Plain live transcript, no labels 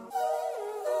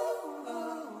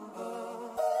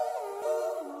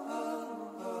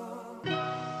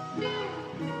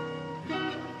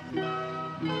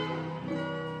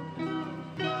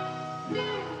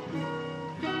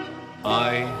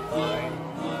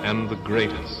and the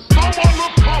greatest.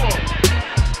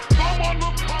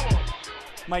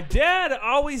 My dad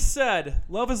always said,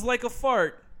 love is like a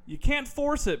fart. You can't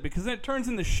force it because then it turns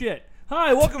into shit.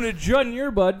 Hi, welcome to Judd and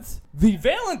Earbuds, the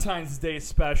Valentine's Day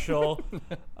special.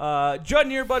 Judd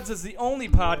and Earbuds is the only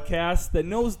podcast that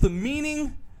knows the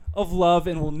meaning of love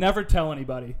and will never tell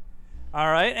anybody.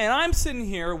 All right, and I'm sitting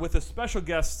here with a special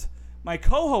guest, my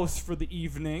co-host for the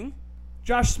evening,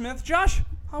 Josh Smith. Josh,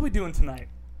 how are we doing tonight?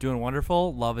 Doing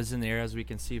wonderful. Love is in the air, as we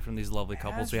can see from these lovely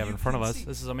couples we have in front of us.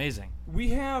 This is amazing.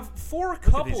 We have 4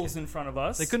 couples in front of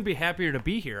us. They couldn't be happier to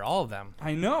be here, all of them.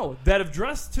 I know, that have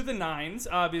dressed to the nines,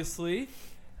 obviously,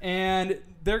 and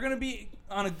they're going to be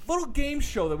on a little game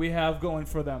show that we have going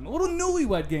for them. A little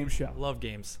newlywed game show. Love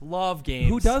games. Love games.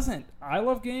 Who doesn't? I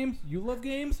love games. You love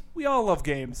games. We all love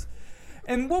games.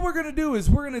 And what we're going to do is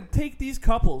we're going to take these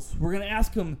couples. We're going to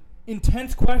ask them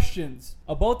intense questions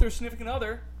about their significant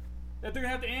other that they're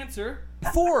going to have to answer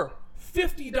for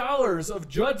 $50 of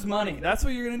Judd's money. That's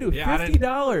what you're going to do. Yeah,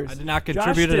 $50. I did not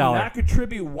contribute Josh a dollar. did not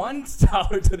contribute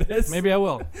 $1 to this. Maybe I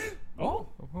will. Oh.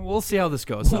 We'll see how this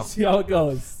goes. We'll see how it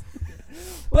goes.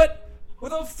 But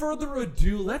without further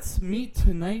ado, let's meet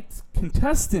tonight's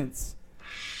contestants.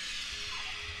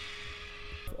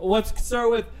 Let's start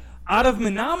with out of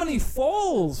Menominee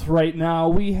Falls right now.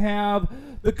 We have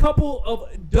the couple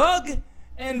of Doug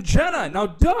and Jenna. Now,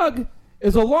 Doug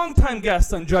is a longtime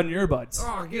guest on Judd and Earbuds.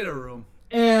 Oh, get a room.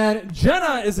 And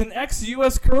Jenna is an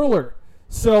ex-U.S. curler.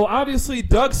 So, obviously,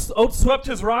 Doug outswept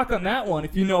his rock on that one,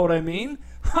 if you know what I mean.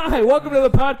 Hi, welcome to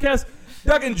the podcast,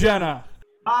 Doug and Jenna.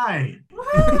 Hi.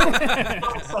 I'm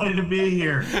so excited to be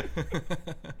here.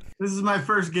 This is my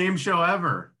first game show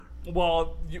ever.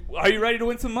 Well, are you ready to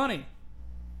win some money?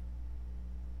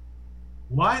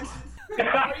 What?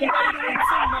 Are you ready to win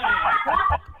some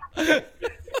money?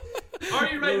 Are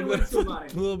you ready to win some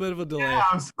money? A little bit of a delay. Yeah,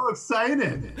 I'm so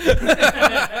excited.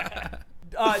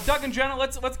 Doug and Jenna,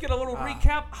 let's get a little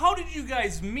recap. How did you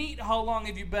guys meet? How long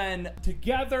have you been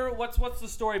together? What's the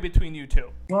story between you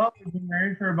two? Well, we've been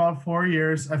married for about 4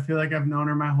 years. I feel like I've known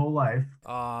her my whole life.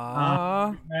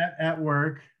 We met at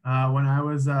work when I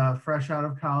was fresh out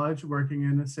of college working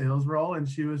in a sales role, and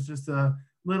she was just a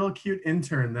little cute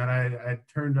intern that I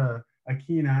turned a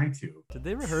keen eye to. Did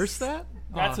they rehearse that?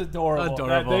 That's adorable.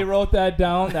 Adorable. They wrote that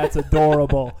down. That's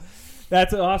adorable.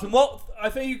 That's awesome. Well, I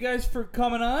thank you guys for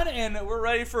coming on, and we're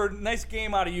ready for a nice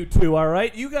game out of you two, all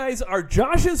right? You guys are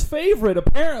Josh's favorite,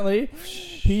 apparently.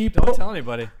 Don't tell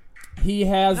anybody. He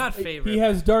has Not favorite. He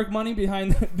has dark money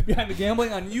behind the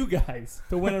gambling on you guys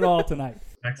to win it all tonight.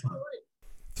 Excellent.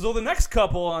 So the next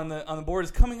couple on the board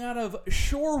is coming out of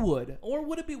Shorewood, or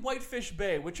would it be Whitefish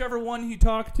Bay? Whichever one you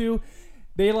talk to,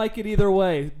 they like it either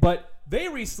way. But they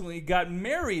recently got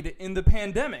married in the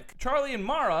pandemic. Charlie and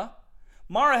Mara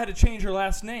had to change her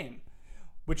last name,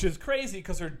 which is crazy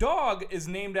because her dog is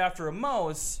named after a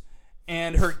mouse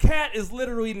and her cat is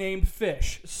literally named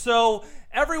Fish. So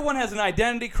everyone has an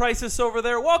identity crisis over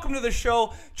there. Welcome to the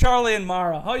show, Charlie and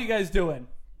Mara. How are you guys doing?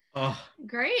 Oh,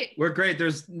 Great. we're great.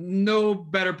 There's no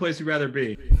better place we'd rather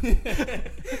be.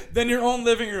 Than your own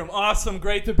living room. Awesome.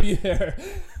 Great to be there.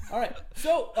 All right.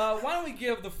 So why don't we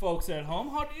give the folks at home,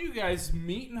 how did you guys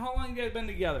meet and how long have you guys been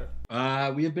together?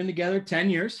 We have been together 10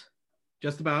 years,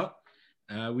 just about.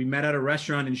 We met at a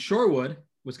restaurant in Shorewood,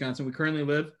 Wisconsin. We currently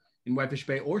live in Whitefish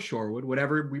Bay or Shorewood,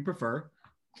 whatever we prefer.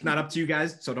 It's not up to you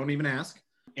guys, so don't even ask.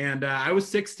 And I was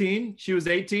 16. She was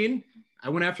 18. I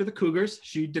went after the Cougars.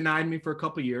 She denied me for a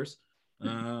couple years.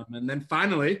 And then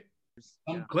finally,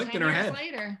 something clicked in her 10 years head.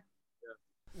 later.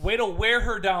 Way to wear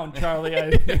her down, Charlie.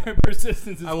 Your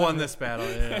persistence is I won this battle,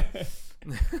 yeah.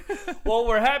 Well,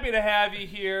 we're happy to have you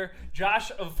here.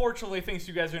 Josh, unfortunately, thinks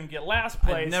you guys are going to get last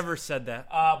place. I never said that.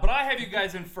 But I have you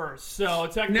guys in first. So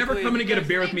technically, Never coming to get a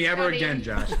beer with me ever again,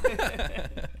 Josh.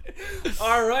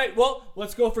 All right. Well,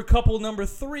 let's go for couple number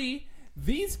 3.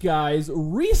 These guys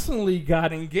recently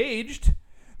got engaged.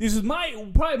 This is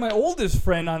probably my oldest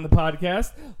friend on the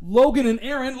podcast, Logan and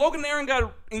Aaron. Logan and Aaron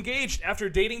got engaged after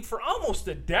dating for almost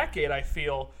a decade, I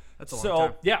feel. That's a long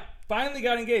time. Yeah, finally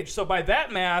got engaged. So by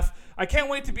that math, I can't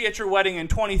wait to be at your wedding in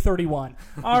 2031.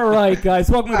 All right, guys,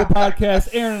 welcome to the podcast,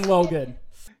 Aaron and Logan.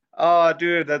 Oh,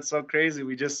 dude, that's so crazy.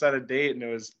 We just set a date and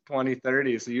it was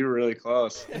 2030, so you were really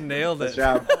close. Nailed it.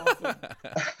 Good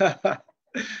job.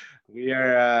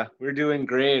 We're doing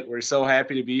great. We're so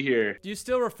happy to be here. Do you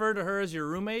still refer to her as your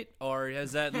roommate, or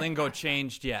has that lingo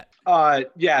changed yet?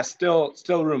 Yeah, still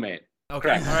roommate. Okay,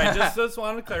 Correct. all right, just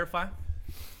wanted to clarify.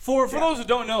 For those who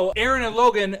don't know, Aaron and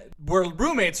Logan were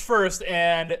roommates first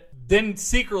and then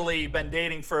secretly been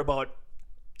dating for about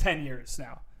 10 years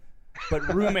now.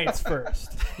 But roommates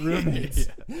first. Roommates.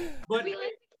 But we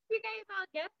let you guys all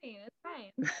guessing. It's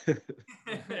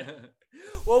fine.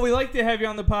 Well, we like to have you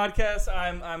on the podcast.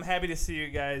 I'm happy to see you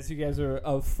guys. You guys are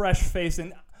a fresh face,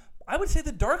 and I would say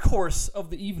the dark horse of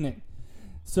the evening.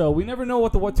 So we never know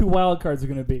what the two wild cards are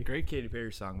going to be. Great Katy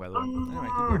Perry song, by the way. Anyway,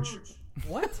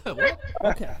 What? What?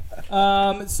 Okay.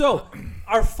 So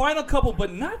our final couple,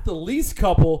 but not the least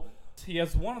couple. He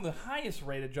has one of the highest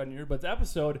rated John Earbuds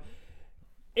episode.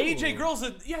 AJ Girl's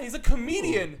he's a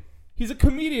comedian. He's a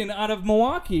comedian out of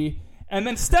Milwaukee. And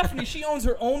then Stephanie, she owns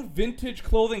her own vintage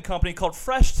clothing company called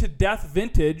Fresh to Death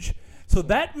Vintage. So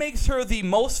that makes her the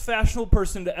most fashionable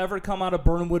person to ever come out of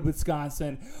Burnwood,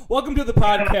 Wisconsin. Welcome to the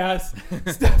podcast,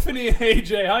 Stephanie and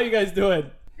AJ. How you guys doing?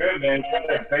 Good, man.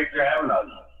 Thanks for having us.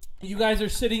 You guys are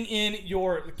sitting in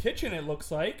your kitchen, it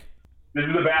looks like. This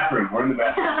is the bathroom. We're in the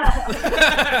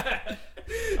bathroom.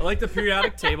 I like the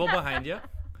periodic table behind you.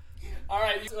 All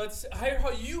right, so let's hear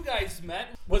how you guys met.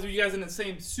 Was you guys in the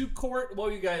same soup court? What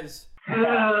were you guys?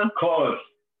 Close.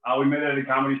 We met at a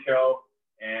comedy show,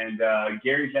 and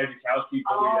Gary Jadzikowski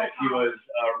told me that she was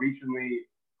recently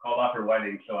called off her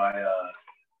wedding, so I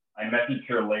messaged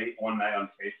her late one night on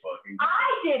Facebook. And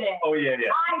I did it. Oh, yeah.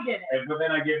 I did it. But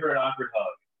then I gave her an awkward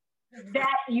hug.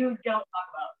 That you don't talk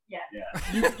about. Yes.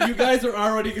 Yeah. You guys are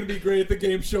already going to be great at the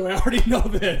game show. I already know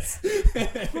this.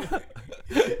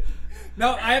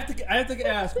 Now, I have to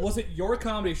ask, was it your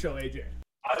comedy show, AJ?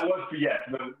 I was, yes.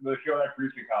 The show that I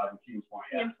produced in college, Kings Point.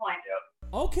 Yeah. Kings Point.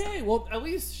 Yep. Okay, well, at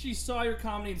least she saw your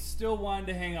comedy and still wanted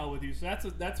to hang out with you. So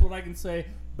that's what I can say.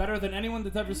 Better than anyone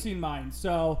that's ever seen mine.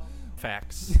 So,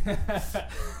 facts.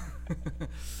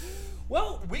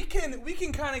 Well, we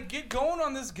can kind of get going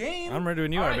on this game. I'm ready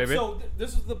when you All are, right, baby. So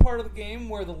this is the part of the game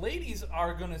where the ladies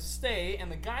are going to stay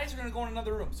and the guys are going to go in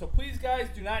another room. So please, guys,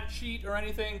 do not cheat or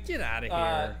anything. Get out of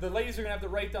here. The ladies are going to have to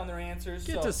write down their answers.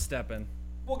 Get to stepping.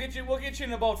 We'll get you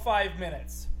in about 5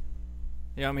 minutes.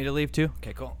 You want me to leave too?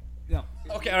 Okay, cool. No.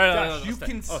 Okay, all right. Josh, you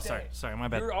can stay. Oh, sorry, my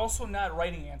bad. You're also not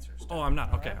writing answers. Oh, I'm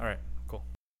not. Okay, all right, cool.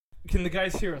 Can the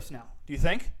guys hear us now? Do you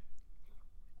think?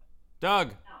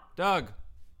 Doug.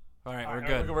 All right, we're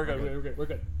good. We're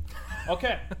good.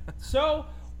 Okay, so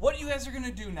what you guys are going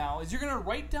to do now is you're going to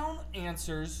write down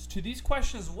answers to these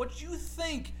questions, what you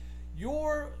think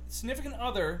your significant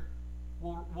other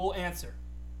will answer.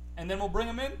 And then we'll bring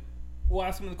them in, we'll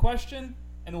ask them the question,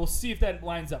 and we'll see if that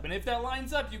lines up. And if that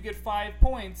lines up, you get 5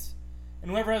 points,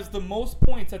 and whoever has the most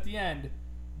points at the end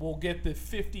will get the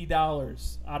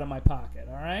 $50 out of my pocket,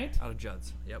 all right? Out of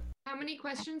Judd's, yep. How many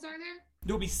questions are there?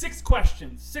 There will be 6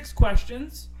 questions. 6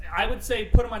 questions. I would say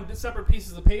put them on separate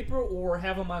pieces of paper or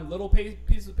have them on little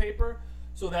pieces of paper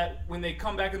so that when they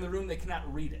come back in the room, they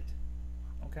cannot read it.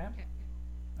 Okay?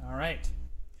 All right.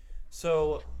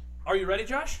 So, are you ready,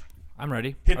 Josh? I'm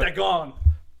ready. Hit that gong.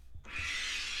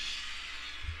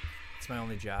 It's my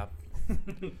only job.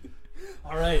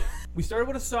 All right. We started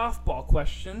with a softball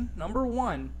question. Number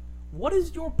 1. What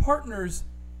is your partner's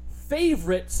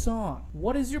favorite song?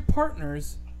 What is your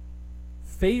partner's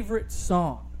favorite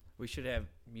song? We should have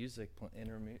music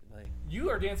like. You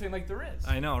are dancing like there is.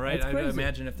 I know, right? That's I crazy.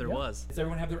 imagine if there was. Does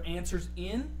everyone have their answers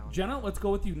in? Jenna, let's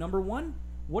go with you. Number 1.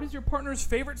 What is your partner's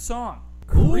favorite song?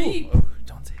 Creep. Oh,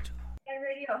 don't say it too loud.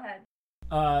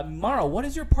 Radiohead. Mara, what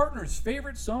is your partner's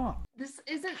favorite song? This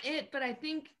isn't it, but I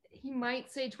think he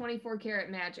might say 24 Karat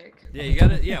Magic. Yeah, you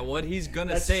gotta. Yeah, what he's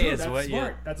gonna say true. is That's what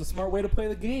smart. you. That's a smart way to play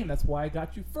the game. That's why I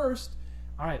got you first.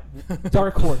 All right,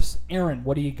 Dark Horse. Aaron,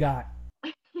 what do you got?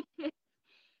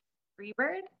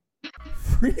 Freebird.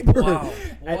 Freebird. Wow.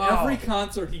 At Wow. every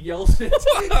concert, he yells it.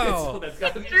 Wow. So that's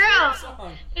got to be True. his favorite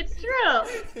song. It's true.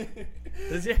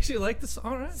 Does he actually like the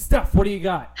song? Right? Steph, what do you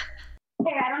got?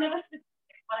 Hey, I don't have a specific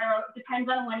one. It depends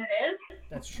on when it is.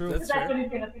 That's true. That's That's fair. what he's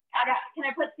gonna say. Can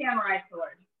I put Samurai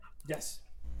Sword? Yes.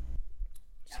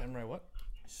 Samurai what?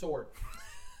 Sword.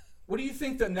 What do you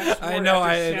think the next word I know. after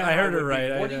I samurai heard her would be?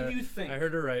 right. What I, do you think? I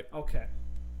heard her right. Okay.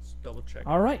 Just double check.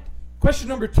 All right. Question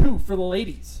number 2 for the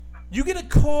ladies. You get a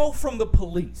call from the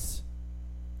police.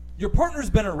 Your partner's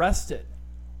been arrested.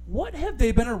 What have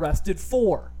they been arrested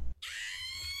for?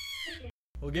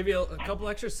 We'll give you a couple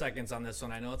extra seconds on this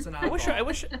one. I know it's an I wish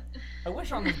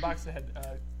oddball. on this box they had.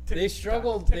 They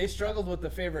struggled. They struggled with the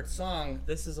favorite song.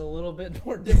 This is a little bit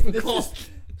more difficult.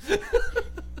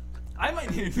 I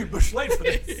might need a new Busch Light for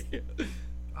this.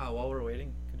 While we're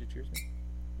waiting, could you cheers me?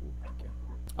 Ooh, thank you.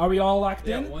 Are we all locked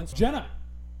Yeah, in? once- Jenna,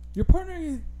 your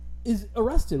partner is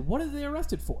arrested. What are they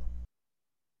arrested for?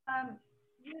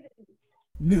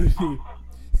 Nudity.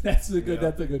 That's a good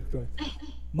choice.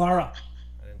 Mara,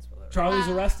 I didn't spell that right. Charlie's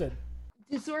arrested.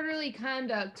 Disorderly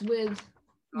conduct with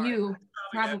you,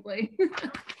 probably.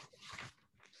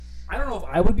 I don't know if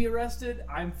I would be arrested.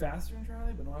 I'm faster than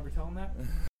Charlie, but don't ever tell him that.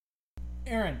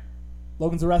 Aaron,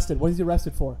 Logan's arrested. What is he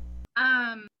arrested for?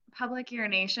 Public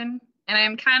urination. And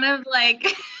I'm kind of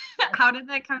like, how did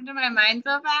that come to my mind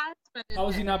so fast? But How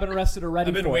has he not been arrested already?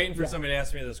 I've been for? waiting for Yeah. somebody to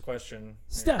ask me this question.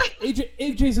 Steph,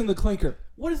 AJ's in the clinker.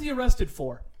 What is he arrested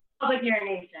for? Public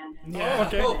urination. Yeah.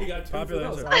 okay. Oh, you got two Popular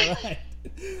for those. answer. All right.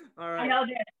 All I right. know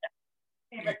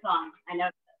their favorite song. I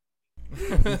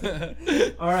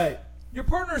know. All right. Your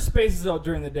partner spaces out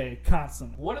during the day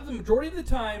constantly. What is the majority of the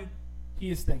time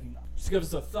he is thinking of? Just give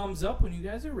us a thumbs up when you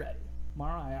guys are ready.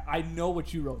 Mara, I know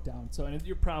what you wrote down, so and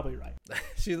you're probably right.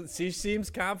 She seems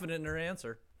confident in her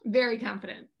answer. Very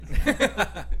confident.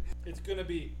 It's gonna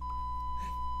be.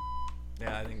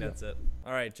 Yeah, I think that's it.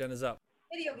 All right, Jen is up.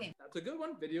 Video game. That's a good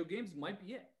one. Video games might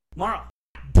be it. Mara.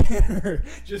 Dinner.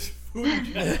 Just food.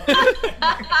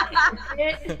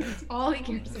 It's all he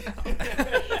cares about.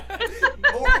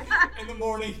 In the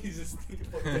morning, he's just thinking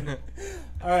about dinner.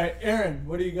 All right, Aaron,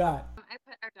 what do you got? I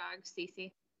put our dog,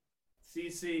 Cece.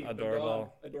 CC.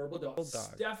 Adorable. Adorable dog. Dog.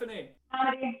 Stephanie.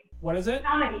 Comedy. What is it?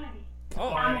 Comedy. Oh,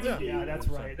 Comedy. Yeah, that's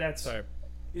right. That's. Sorry.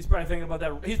 He's probably thinking about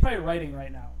that. He's probably writing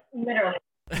right now. Literally.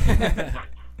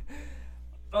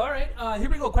 All right, here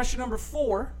we go. Question number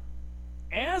 4.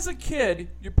 As a kid,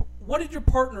 what did your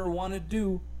partner want to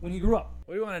do when he grew up?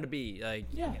 What do you want it to be? Like,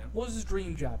 Yeah. you know, What was his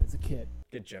dream job as a kid?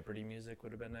 good Jeopardy music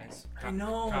would have been nice. I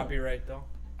know. Copyright though.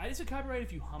 I just said copyright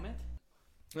if you hum it.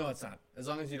 No, it's not. As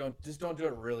long as you don't do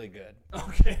it really good.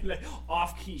 Okay, like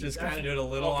off key. Just kind of do it a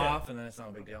little Okay. off, and then it's not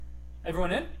a big deal.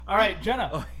 Everyone in? All right, Jenna.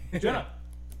 Oh. Jenna,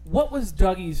 what was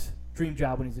Dougie's dream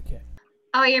job when he was a kid?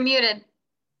 Oh, you're muted.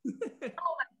 Oh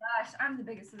my gosh, I'm the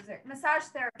biggest loser. Massage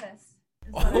therapist.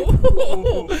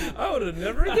 Oh, I would have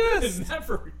never guessed.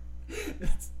 Never.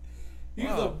 He's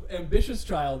Wow. an ambitious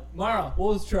child. Mara,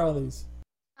 what was Charlie's?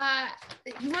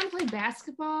 You want to play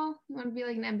basketball? You want to be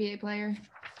like an NBA player?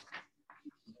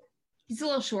 He's a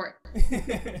little short.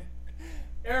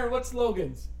 Aaron, what's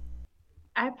Logan's?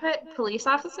 I put police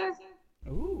officer.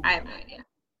 Ooh. I have no idea.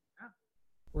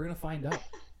 We're going to find out.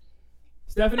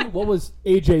 Stephanie, what was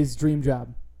AJ's dream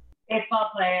job? Baseball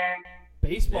player.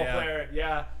 Baseball Yeah. player,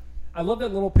 yeah. I love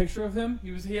that little picture of him.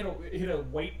 He had a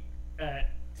white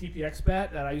TPX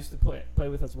bat that I used to play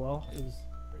with as well. It was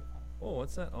pretty fun. Oh,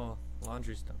 what's that? Oh,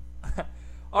 laundry's done.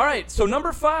 All right, so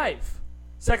number 5,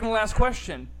 second to last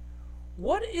question.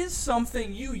 What is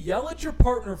something you yell at your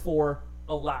partner for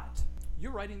a lot?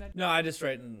 You're writing that? No, I just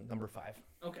write in number 5.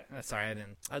 Okay. Sorry, I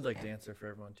didn't. I'd like to answer for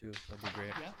everyone too. That'd be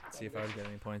great. Yeah, See if I would get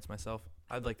any points myself.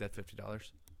 I'd like that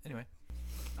 $50. Anyway.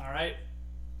 All right.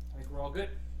 I think we're all good.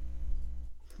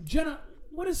 Jenna,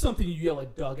 what is something you yell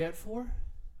at Doug at for?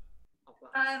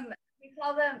 We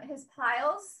call them his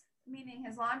piles, meaning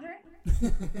his laundry.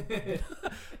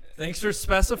 Thanks for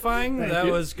specifying. Thank That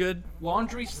you. was good.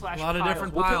 Laundry / A lot of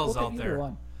different piles out there.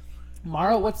 One.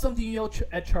 Mara, what's something you yell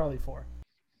at Charlie for?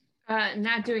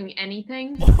 Not doing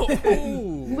anything.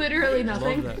 Ooh. Literally Love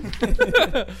nothing.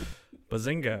 that.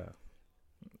 Bazinga.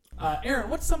 Aaron,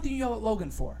 what's something you yell at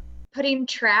Logan for? Putting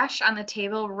trash on the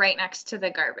table right next to the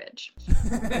garbage.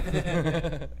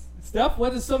 Steph,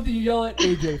 what is something you yell at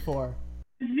AJ for?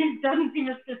 This doesn't seem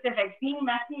as specific. Being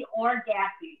messy or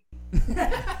gassy.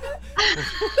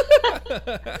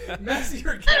 Messy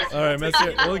or gassy? All right, messy.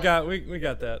 We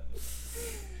got that.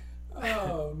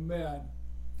 Oh man,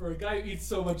 for a guy who eats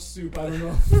so much soup, I don't know.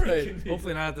 If it Right. can be.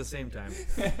 Hopefully not at the same time.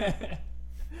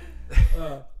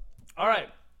 All right.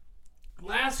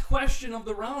 Last question of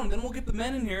the round, then we'll get the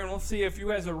men in here and we'll see if you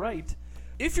guys are right.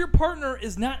 If your partner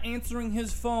is not answering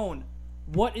his phone,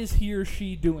 what is he or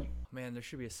she doing? Man, there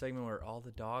should be a segment where all the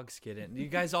dogs get in. You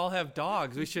guys all have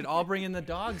dogs. We should all bring in the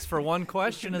dogs for one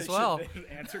question as well. They should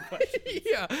answer questions.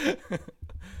 Yeah.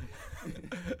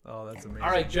 Oh, that's amazing. All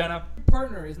right, Jenna. Your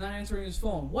partner is not answering his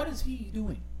phone. What is he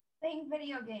doing? Playing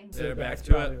video games. They're back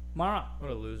to it. Mara.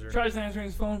 What a loser. Charlie's not answering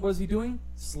his phone. What is he doing?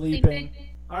 Sleeping.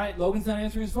 All right, Logan's not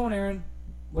answering his phone, Aaron.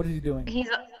 What is he doing?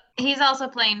 He's also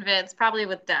playing vids, probably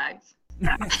with dogs.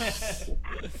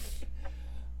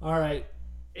 All right.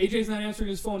 AJ's not answering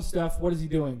his phone, Steph. What is he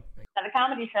doing? At a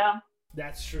comedy show.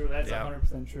 That's true. That's Yeah.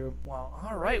 100% true. Well,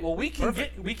 all right. Well, we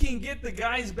can get the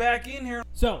guys back in here.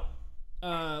 So,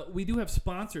 we do have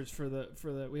sponsors for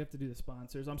the. We have to do the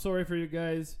sponsors. I'm sorry for you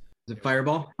guys. Is it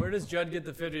Fireball? Where does Judd get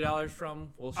the $50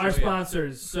 from? We'll show Our you.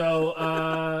 sponsors.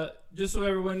 So, just so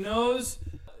everyone knows,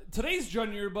 today's Judd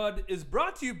Earbud is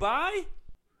brought to you by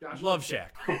Love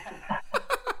Shack.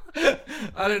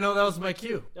 I didn't know that was my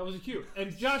cue. That was a cue.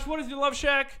 And Josh, what is your Love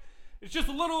Shack? It's just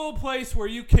a little place where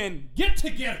you can get to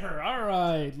get her. All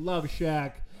right, Love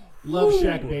Shack. Love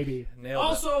Shack, baby. Nailed it.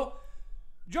 Also,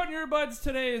 Judd Earbuds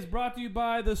today is brought to you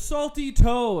by the Salty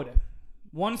Toad.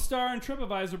 1 star on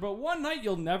TripAdvisor, but one night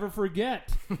you'll never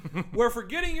forget. Where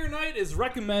forgetting your night is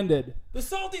recommended. The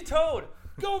Salty Toad.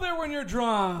 Go there when you're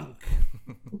drunk.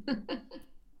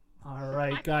 All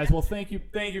right, guys. Well, thank you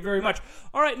very much.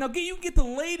 All right, now get the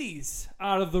ladies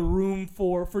out of the room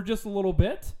for just a little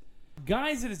bit.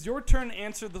 Guys, it is your turn to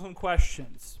answer some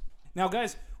questions. Now,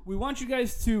 guys, we want you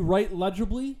guys to write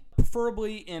legibly,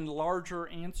 preferably in larger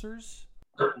answers.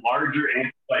 Larger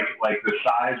answers, like the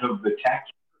size of the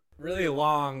text. Really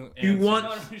long. You want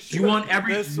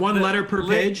every one letter per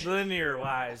page? Linear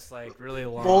wise, like really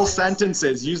long. Full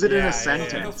sentences. Use it in a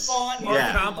sentence. The more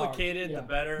complicated, the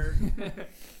better.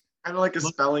 Kind of like a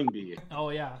spelling bee. Oh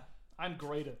yeah, I'm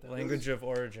great at that. Language of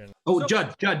origin. Oh,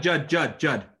 Judd.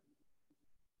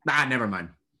 Nah, never mind.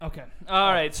 Okay.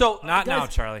 All right. So not guys, now,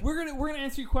 Charlie. We're gonna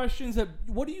answer you questions that.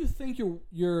 What do you think your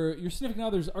significant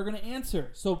others are gonna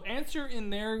answer? So answer in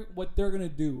there what they're gonna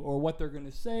do, or what they're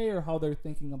gonna say, or how they're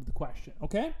thinking of the question.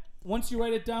 Okay. Once you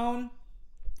write it down,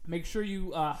 make sure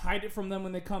you hide it from them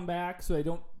when they come back, so they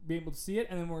don't be able to see it.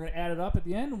 And then we're gonna add it up at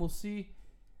the end, and we'll see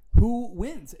who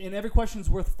wins. And every question is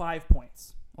worth 5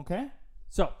 points. Okay.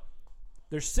 So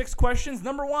there's 6 questions.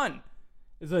 Number 1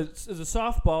 is a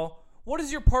softball. What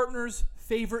is your partner's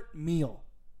favorite meal?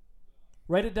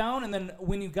 Write it down, and then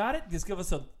when you got it, just give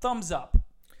us a thumbs up.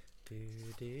 I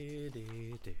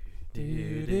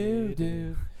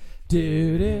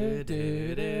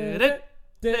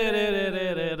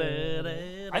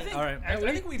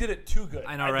think we did it too good.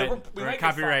 I know, right? We might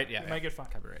copyright, get yeah. We might get fined.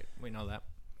 Copyright. We know that.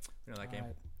 We know that game.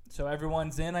 Right. So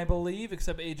everyone's in, I believe,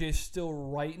 except AJ's still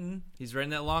writing. He's written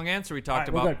that long answer we talked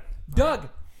We're about. good. Doug,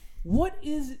 what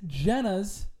is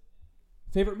Jenna's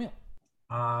favorite meal?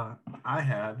 I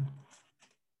had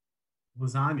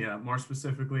lasagna, more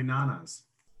specifically Nana's.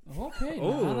 Okay,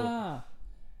 Ooh. Nana.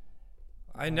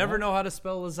 I never know how to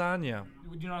spell lasagna.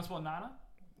 Do you know how to spell Nana?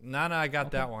 Nana, I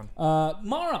got that one.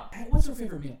 Mara, what's her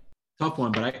favorite meal? Tough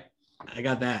one, but I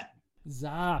got that.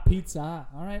 Pizza.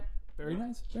 All right. Very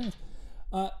nice. Very nice.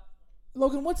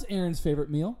 Logan, what's Aaron's favorite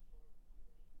meal?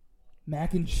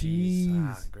 Mac and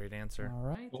cheese. Great answer. All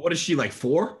right. What is she, like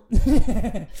 4?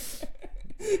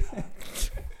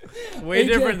 Way AJ,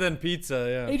 different than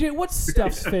pizza, yeah. AJ, what's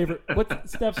Steph's favorite?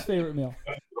 What's Steph's favorite meal?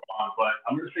 But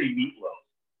I'm gonna say meatloaf.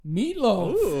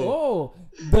 Meatloaf. Ooh. Oh,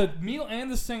 the meal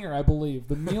and the singer, I believe.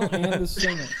 The meal and the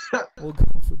singer. We'll go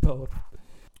for both.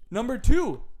 Number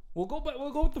 2. We'll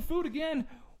go with the food again.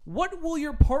 What will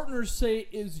your partner say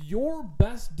is your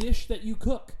best dish that you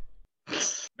cook?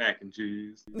 Mac and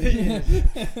cheese.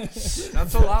 Not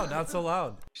so loud. Not so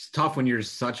loud. It's tough when you're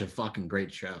such a fucking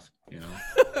great chef, you know.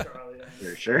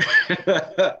 For sure.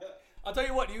 I'll tell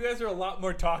you what, you guys are a lot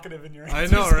more talkative in your I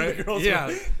answers know, than right? the girls Yeah.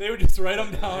 were. They would just write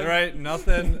them down. Right,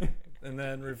 nothing, and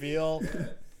then reveal.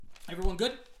 Everyone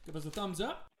good? Give us a thumbs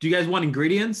up. Do you guys want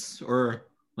ingredients or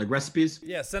like recipes?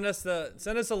 Yeah, send us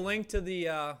a link to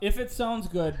the. If it sounds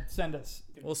good, send us.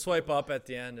 We'll swipe up at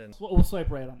the end and. We'll swipe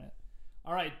right on it.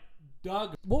 All right,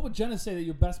 Doug, what would Jenna say that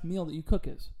your best meal that you cook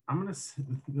is?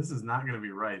 This is not gonna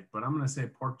be right, but I'm gonna say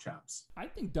pork chops. I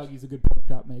think Dougie's a good pork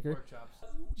chop maker. Pork chops.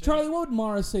 Charlie, what would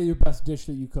Mara say your best dish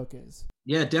that you cook is?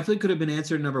 Yeah, definitely could have been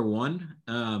answered number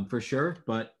 1, for sure.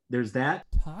 But there's that.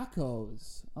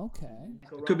 Tacos. Okay.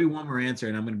 It could be one more answer,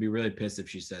 and I'm going to be really pissed if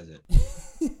she says it.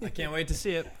 I can't wait to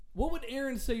see it. What would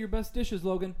Aaron say your best dish is,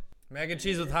 Logan? Mac and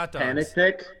cheese with hot dogs. Panic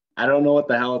pick. I don't know what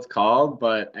the hell it's called,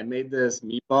 but I made this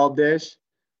meatball dish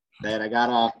that I got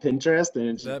off Pinterest,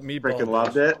 and she That meatball freaking dish.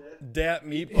 loved it. Dat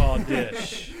meatball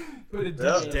dish.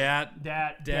 Dat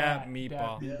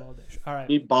meatball dish. All right.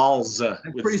 Meatballs That's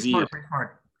with pretty Z. smart. Pretty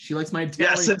smart. She likes my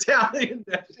Italian. Yes, Italian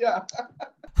dish. Yeah.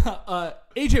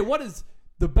 AJ, what is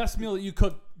the best meal that you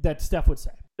cook that Steph would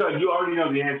say? So you already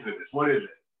know the answer to this. What is it?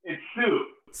 It's soup.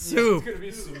 Soup. It's gonna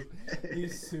be soup.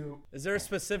 It's soup. Is there a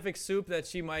specific soup that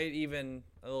she might even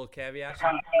a little caveat?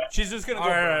 She's just gonna go. All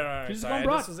broad. right. She's just Sorry, going I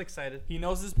broad. just was excited. He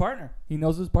knows his partner.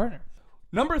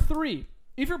 Number 3.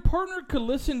 If your partner could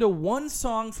listen to one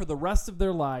song for the rest of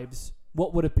their lives,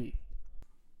 what would it be?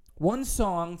 One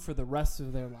song for the rest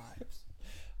of their lives.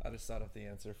 I just thought of the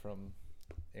answer from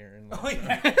Aaron. Oh,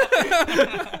 yeah.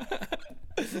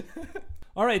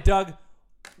 All right, Doug.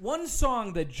 One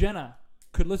song that Jenna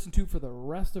could listen to for the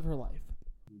rest of her life.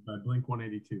 By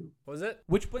Blink-182. What was it?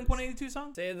 Which Blink-182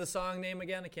 song? Say the song name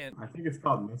again. I can't. I think it's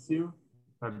called "Miss You"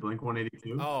 by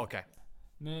Blink-182. Oh, okay.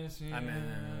 Miss you.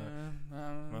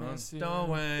 Miss you. Don't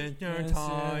waste your Miss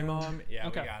time you. on me. Yeah,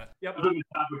 Okay. we got it. Yep. I've been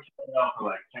for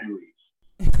like 10 weeks.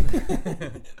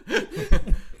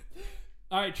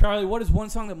 All right, Charlie, what is one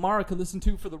song that Mara could listen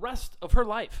to for the rest of her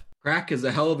life? Crack is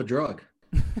a hell of a drug.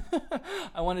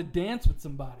 I want to dance with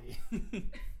somebody.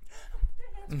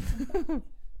 I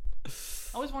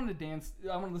always wanted to dance.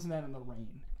 I want to listen to that in the rain.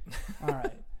 All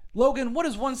right. Logan, what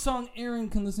is one song Erin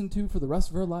can listen to for the rest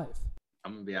of her life?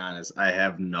 I'm gonna be honest. I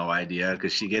have no idea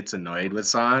because she gets annoyed with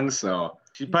songs. So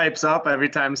she pipes up every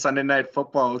time Sunday Night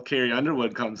Football with Carrie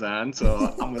Underwood comes on. So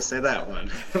I'm gonna say that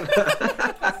one.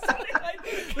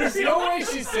 There's no way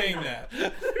she's saying that.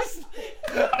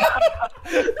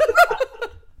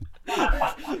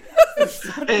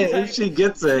 Hey, if she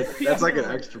gets it, that's like an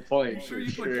extra point. Sure, For you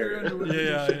sure. put Carrie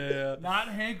Yeah. Not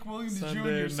Hank Williams Jr.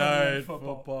 Sunday Sunday night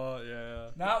football. yeah.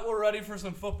 Not we're ready for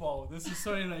some football. This is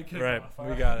Sunday night kickoff. Right, all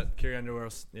we got it. Carrie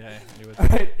Underwood. Yeah, knew it. All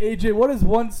right, AJ, what is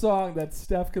one song that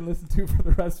Steph can listen to for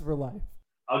the rest of her life?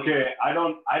 Okay, I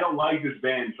don't like this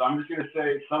band, so I'm just gonna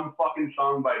say some fucking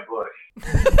song by Bush.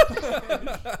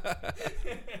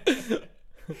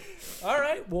 All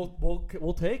right,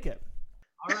 we'll take it.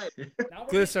 All right, now we're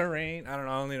Glycerine. I don't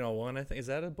know. I only know one. I think is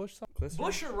that a Bush song? Glycerine?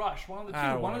 Bush or Rush, one of the two.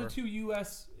 Ah, One of whatever. the two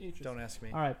U.S. H's. Don't ask me.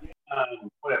 All right,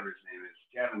 Whatever his name is,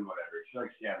 Gavin, whatever. She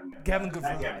likes Gavin. Gavin Not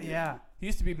Gavani. Gavin. Yeah, he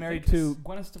used to be married to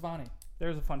Gwen Stefani.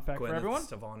 There's a fun fact for everyone.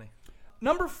 Stefani.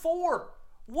 Number 4.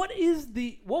 What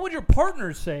would your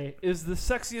partner say is the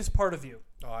sexiest part of you?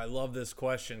 Oh, I love this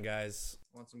question, guys.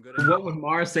 Want some good? What would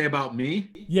Mara say about me?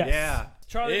 Yes. Yeah.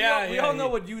 Charlie, we all know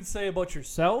what you'd say about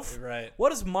yourself. Right.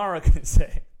 What is Mara going to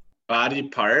say? Body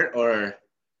part or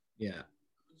yeah.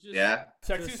 Yeah.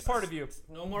 Sexiest part of you.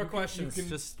 No more questions.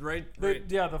 Just right. The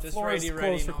just floor is ready,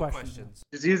 closed for no questions.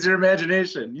 Just use your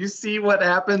imagination. You see what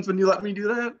happens when you let me do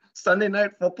that? Sunday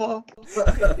Night Football?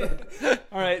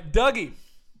 All right, Dougie.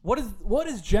 What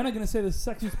is Jenna going to say the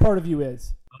sexiest part of you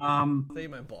is? Say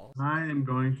my balls. I am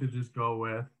going to just go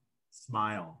with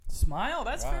smile. Smile?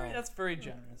 That's Wow. very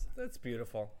generous. That's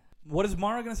beautiful. What is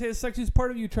Mara going to say the sexiest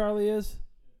part of you, Charlie, is?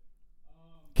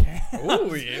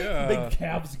 Oh yeah. Big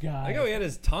Cavs guy. I think he had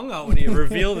his tongue out when he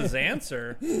revealed his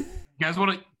answer. You guys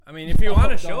want to? I mean, if you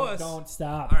want to show us. Don't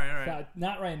stop. All right. Stop.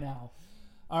 Not right now.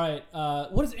 All right.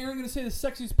 What is Aaron going to say the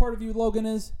sexiest part of you, Logan,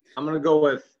 is? I'm going to go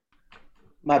with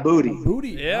my booty.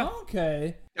 Booty. Yeah.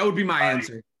 Okay. That would be my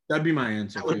answer. That'd be my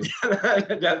answer. Too.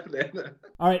 Definitely.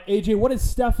 All right, AJ. What is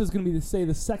Steph is going to be to say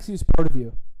the sexiest part of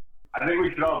you? I think we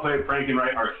should all play Frank and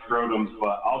Write our scrotums,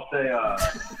 but I'll say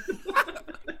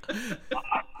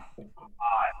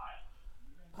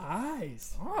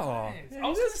Eyes. Oh. I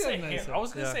was going to say hair. I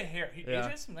was going to say hair. AJ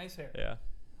has some nice hair. Yeah.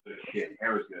 shit.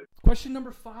 Hair was good. Question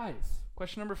number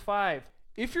 5.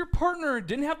 If your partner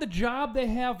didn't have the job they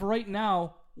have right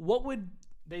now, what would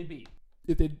they be?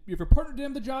 If your partner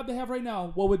didn't have the job they have right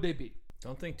now, what would they be?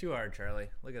 Don't think too hard, Charlie.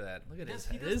 Look at that. Look at his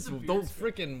he head. does the beard Those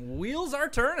scratch. freaking wheels are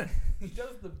turning. He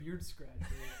does the beard scratch.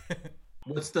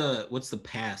 What's the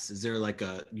pass? Is there like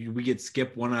we get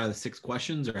skip 1 out of the 6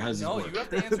 questions, or how does No, this work? you have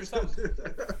to answer something.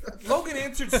 Logan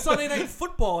answered Sunday Night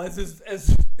Football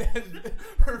as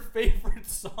her favorite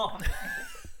song.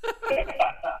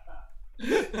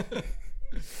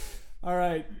 All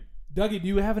right, Dougie, do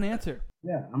you have an answer?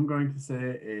 Yeah, I'm going to say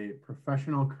a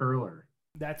professional curler.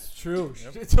 That's true.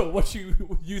 So what you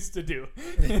used to do.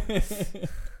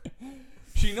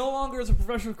 She no longer is a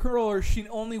professional curler. She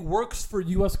only works for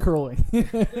U.S. Curling.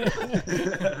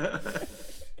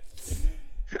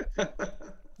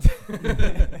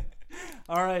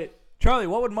 All right, Charlie,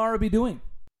 what would Mara be doing?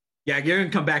 Yeah, you're gonna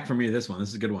come back for me this one. This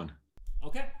is a good one.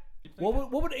 Okay.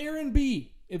 What would Erin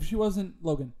be if she wasn't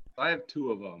Logan? I have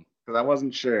 2 of them because I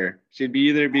wasn't sure. She'd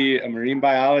either be a marine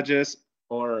biologist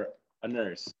or a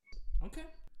nurse. Okay.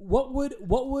 What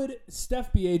would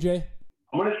Steph be, AJ?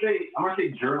 I'm gonna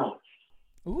say journalist.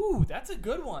 Ooh, that's a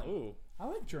good one. Ooh, I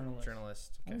like journalist.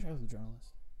 I wish I was a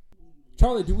journalist.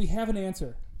 Charlie, do we have an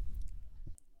answer?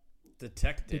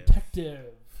 Detective.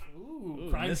 Ooh,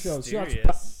 crime shows.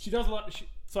 mysterious. She does a lot.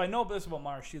 So I know this about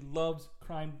Mara. She loves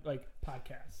crime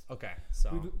podcasts. Okay,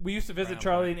 so We used to visit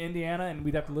Charlie in Indiana, and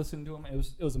we'd have to listen to him. It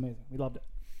was amazing. We loved it.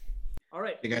 All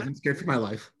right. Hey guys, I'm scared for my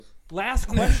life. Last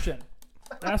question.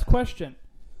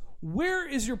 Where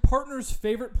is your partner's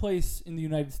favorite place in the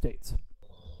United States?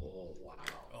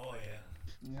 Oh yeah.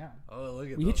 Yeah. Oh, look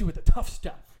at We hit you with the tough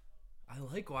stuff. I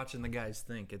like watching the guys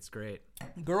think. It's great.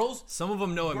 Girls. Some of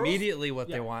them know immediately what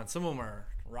they want. Some of them are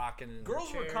rocking. In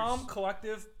Girls the were chairs. calm,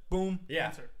 collective. Boom. Yeah.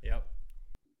 Answer. Yep.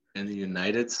 In the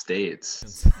United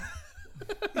States.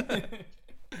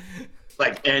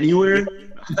 Like anywhere?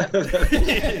 Look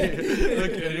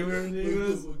anywhere in the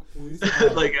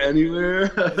US. Like anywhere?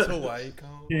 It's Hawaii.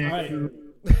 All right.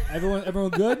 Everyone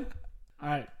good? All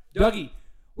right. Dougie,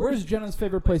 where is Jenna's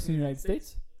favorite place in the United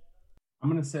States? I'm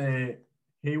going to say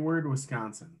Hayward,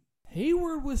 Wisconsin.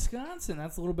 Hayward, Wisconsin.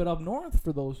 That's a little bit up north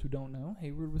for ththose who don't know.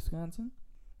 Hayward, Wisconsin.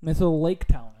 It's a lake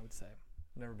town, I would say.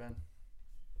 Never been.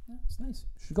 Yeah, it's nice.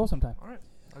 Should go sometime. All right,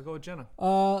 I'll go with Jenna.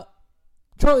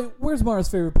 Charlie, where's Mara's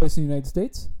favorite place in the United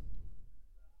States?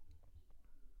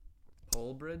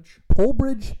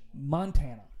 Polebridge,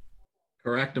 Montana.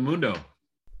 Correctamundo.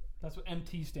 That's what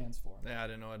MT stands for. Yeah, I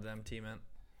didn't know what MT meant.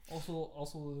 Also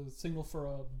a signal for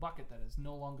a bucket that is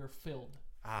no longer filled.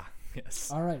 Ah,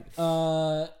 yes. All right.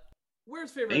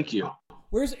 Where's favorite? Thank you.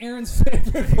 Where's Aaron's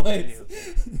favorite place?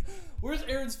 Where's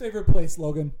Aaron's favorite place,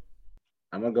 Logan?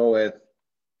 I'm gonna go with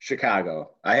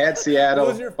Chicago. I had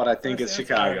Seattle, but I think it's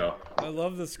Chicago. I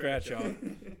love the scratch out.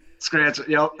 Scratch.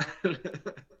 Yep.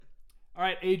 All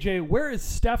right, AJ. Where is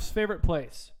Steph's favorite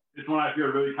place? This one I feel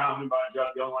really confident about.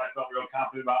 The only one I felt real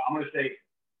confident about. I'm going to say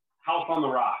House on the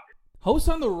Rock. House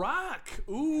on the Rock.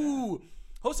 Ooh.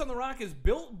 House on the Rock is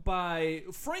built by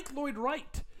Frank Lloyd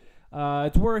Wright.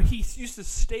 It's where he used to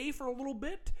stay for a little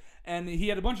bit, and he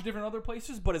had a bunch of different other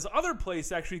places, but his other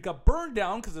place actually got burned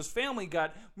down because his family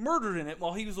got murdered in it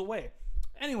while he was away.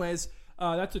 Anyways,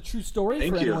 that's a true story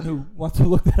for anyone who wants to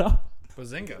look that up.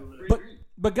 Bazinga.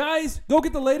 But guys, go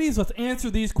get the ladies. Let's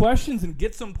answer these questions and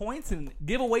get some points and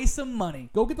give away some money.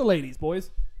 Go get the ladies,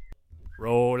 boys.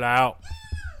 Roll out.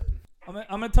 I'm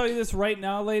going to tell you this right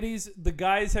now, ladies. The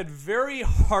guys had very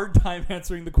hard time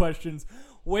answering the questions,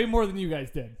 way more than you guys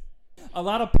did. A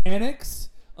lot of panics,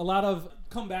 a lot of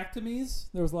come back to me's.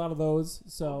 There was a lot of those.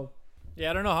 So, yeah,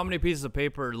 I don't know how many pieces of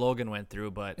paper Logan went through,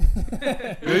 but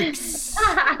You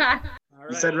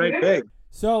said right big.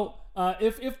 So,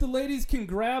 if the ladies can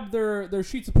grab their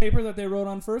sheets of paper that they wrote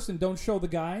on first and don't show the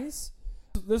guys,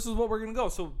 this is what we're gonna go.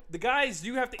 So the guys,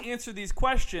 you have to answer these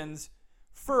questions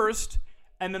first,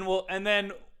 and then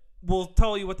we'll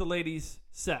tell you what the ladies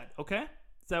said. Okay?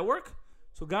 Does that work?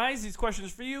 So guys, these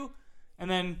questions for you, and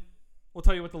then we'll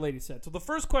tell you what the ladies said. So the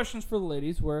first questions for the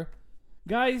ladies were,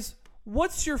 guys,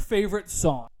 what's your favorite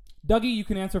song? Dougie, you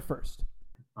can answer first.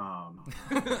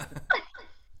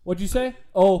 What'd you say?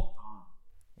 Oh.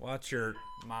 Watch your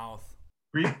mouth.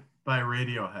 Creep by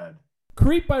Radiohead.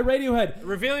 Creep by Radiohead.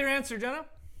 Reveal your answer, Jenna.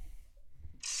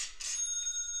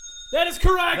 That is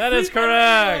correct. That is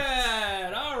correct.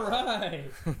 All right.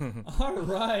 All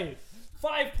right.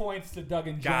 5 points to Doug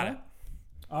and Jenna. Got it.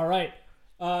 All right.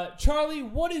 Charlie,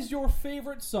 what is your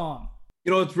favorite song?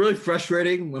 You know, it's really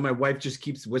frustrating when my wife just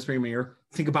keeps whispering in my ear.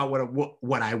 Think about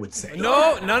what I would say.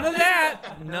 No, none of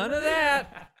that. None of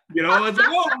that. You know, it's like,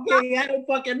 okay, I don't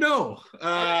fucking know.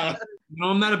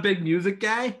 I'm not a big music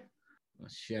guy. Oh,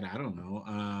 shit, I don't know.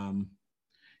 I'm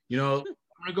gonna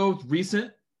go with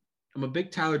recent. I'm a big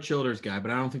Tyler Childers guy,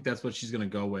 but I don't think that's what she's gonna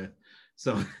go with.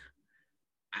 So,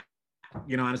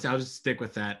 honestly, I'll just stick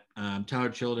with that. Tyler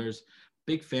Childers,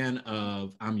 big fan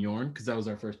of I'm Yorn because that was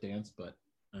our first dance, but.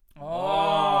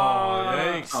 Oh,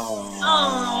 yikes.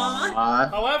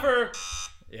 However,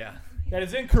 yeah, that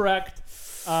is incorrect.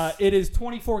 It is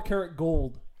 24 karat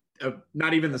gold.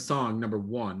 Not even the song, number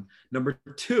one. Number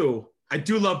two, I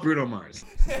do love Bruno Mars.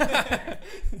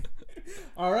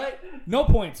 All right. No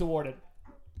points awarded.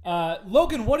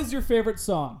 Logan, what is your favorite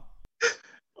song?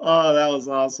 Oh, that was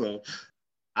awesome.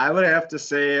 I would have to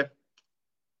say...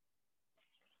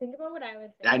 Think about what I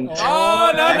would say.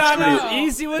 No.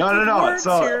 Easy with the words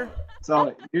here.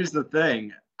 So here's the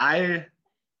thing.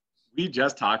 We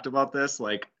just talked about this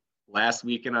like last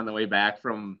weekend on the way back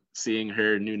from seeing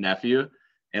her new nephew,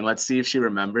 and let's see if she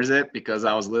remembers it, because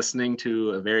I was listening to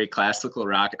a very classical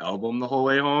rock album the whole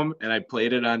way home, and I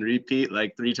played it on repeat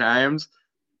like 3 times.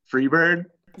 Freebird.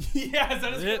 Yes,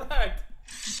 that is correct.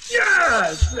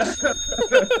 Yes.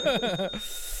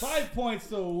 5 points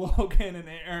to Logan and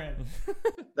Aaron.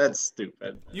 That's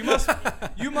stupid. You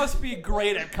must be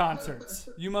great at concerts.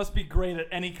 You must be great at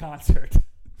any concert.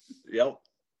 Yep.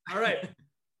 All right.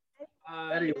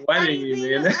 Any wedding, you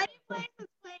mean?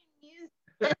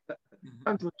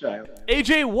 I'm so child.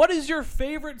 AJ, what is your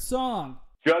favorite song?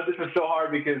 Judd, this is so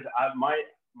hard because I'm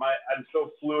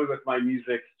so fluid with my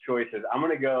music choices. I'm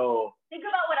gonna go. Think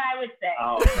about what I would say. I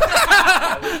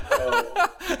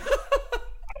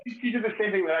think she did the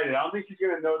same thing that I did. I don't think she's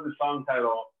gonna know the song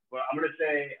title, but I'm gonna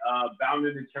say "Bound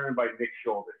and Determined" by Nick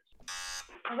Shoulders.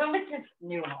 I went with this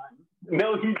new one.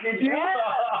 No, he did. Yeah.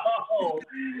 Oh.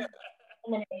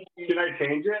 Can I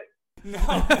change it? No.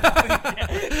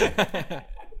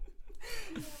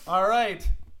 All right.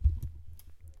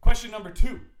 Question number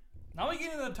 2. Now we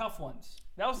get into the tough ones.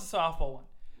 That was the softball one.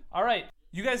 All right.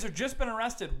 You guys have just been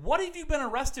arrested. What have you been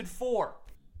arrested for?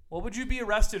 What would you be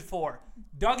arrested for?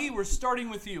 Dougie, we're starting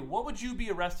with you. What would you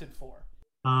be arrested for?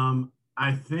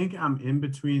 I think I'm in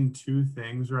between 2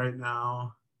 things right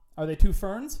now. Are they 2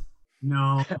 ferns?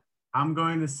 No, I'm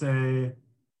going to say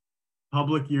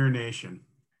public urination.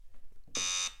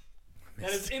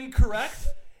 That is incorrect.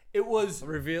 It was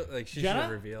reveal. Like she Jenna?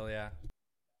 should reveal. Yeah.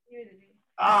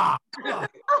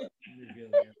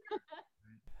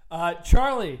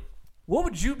 Charlie, what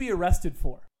would you be arrested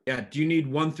for? Yeah. Do you need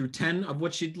 1 through 10 of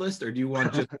what she'd list, or do you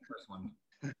want just the first one?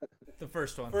 The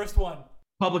first one. First one.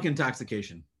 Public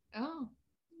intoxication. Oh,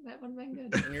 that would have been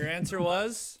good. And your answer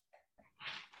was?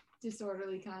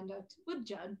 Disorderly conduct with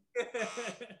Judd.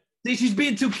 See, she's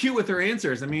being too cute with her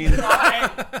answers. I mean,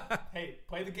 Hey,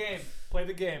 play the game. Play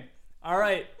the game. All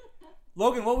right.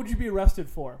 Logan, what would you be arrested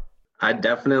for? I'd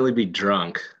definitely be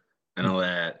drunk. I know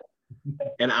that.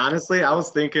 And honestly, I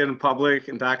was thinking public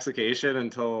intoxication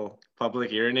until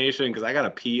public urination because I gotta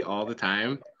pee all the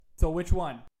time. So which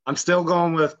one? I'm still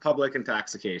going with public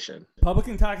intoxication. Public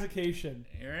intoxication.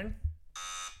 Aaron?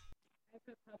 I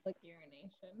put public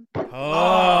urination.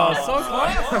 Oh, so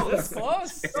close.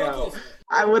 That's close.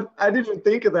 Yeah. I didn't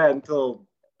think of that until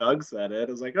Doug said it.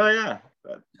 I was like, oh yeah,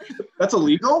 that's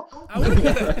illegal.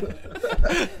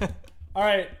 All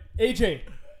right, AJ,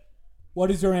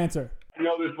 what is your answer? I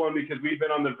know this one because we've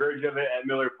been on the verge of it at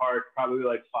Miller Park probably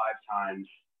like 5 times.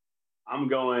 I'm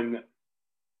going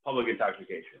public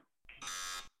intoxication.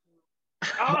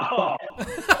 Oh!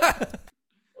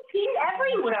 He's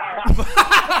everywhere.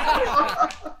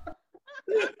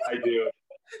 I do.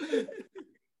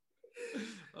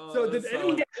 So did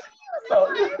anyone?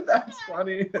 That's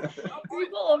funny.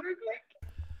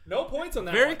 No points on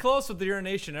that Very one. close with the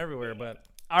urination everywhere, but.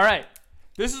 All right.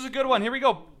 This is a good one. Here we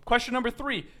go. Question number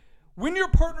 3. When your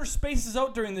partner spaces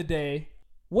out during the day,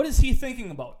 what is he thinking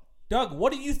about? Doug,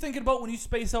 what are you thinking about when you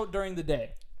space out during the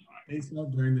day? Space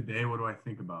out during the day, what do I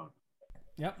think about?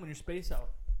 Yep, when you're space out.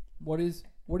 What are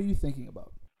you thinking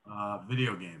about?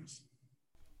 Video games.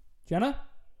 Jenna?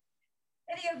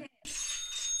 Video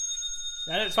games.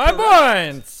 That is 5 correct.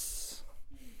 points.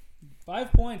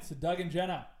 5 points to Doug and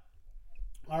Jenna.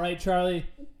 All right, Charlie,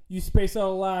 you space out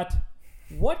a lot.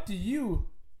 What do you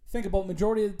think about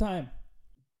majority of the time?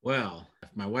 well, if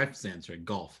my wife's answering,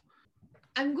 golf.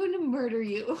 I'm going to murder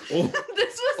you. Or-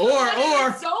 This was the one I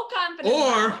was so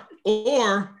confident.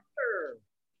 Or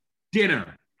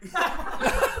dinner.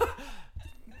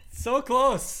 So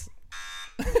close.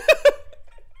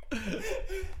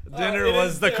 Dinner It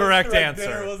was is- the it correct Dinner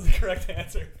answer. was the correct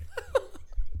answer.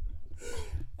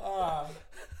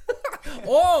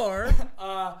 Or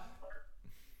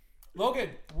Logan,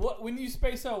 when you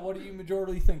space out, what do you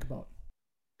majority think about?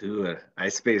 Dude, I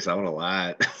space out a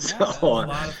lot. there's a So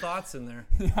lot of thoughts in there.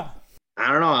 Yeah.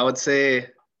 I don't know. I would say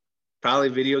probably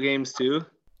video games too.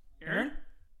 Aaron?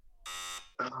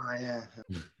 Oh yeah.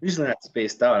 Usually not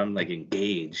spaced out. I'm like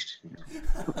engaged.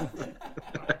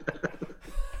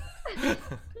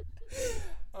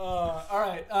 All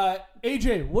right.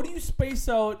 AJ, what do you space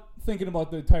out thinking about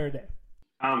the entire day?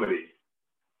 Comedy.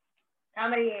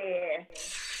 Comedy.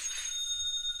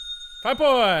 5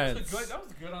 points. That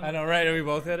was good. I know, right? We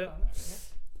both hit it.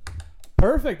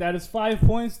 Perfect. That is 5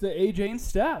 points to AJ and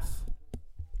Steph.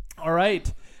 All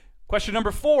right. Question number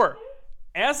 4.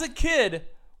 As a kid,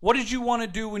 what did you want to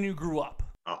do when you grew up?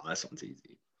 Oh, that one's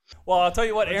easy. Well, I'll tell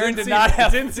you what, Aaron It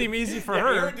didn't seem easy for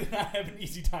her. Aaron did not have an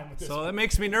easy time with this. So that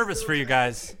makes me nervous for you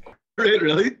guys.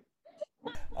 Really?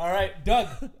 All right, Doug,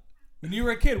 when you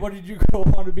were a kid, what did you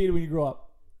want to be when you grew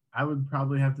up? I would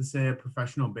probably have to say a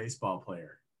professional baseball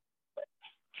player.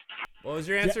 What was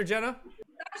your answer, Jenna?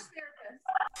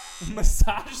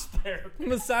 Massage therapist.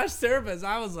 Massage therapist.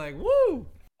 I was like, woo.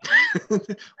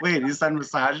 Wait, you said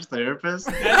massage therapist?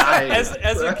 As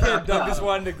a kid, Doug just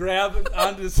wanted to grab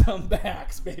onto some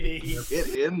backs, baby. Get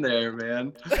in there,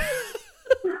 man.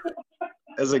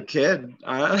 As a kid,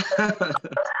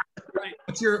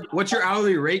 What's your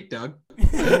hourly rate, Doug?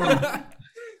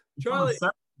 Charlie,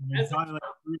 Probably like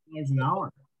 $3 an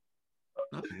hour.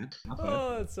 Not bad. Not bad.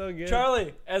 Oh, it's so good.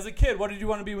 Charlie, as a kid, what did you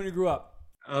want to be when you grew up?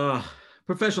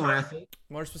 Professional athlete.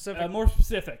 More specific. More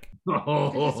specific.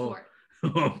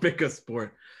 Pick a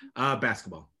sport.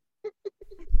 Basketball.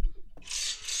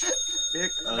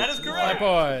 That is correct. 5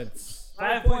 points.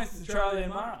 5 points to Charlie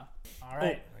and Mara. All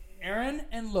right, Aaron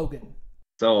and Logan.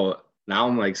 So now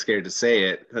I'm like scared to say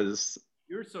it because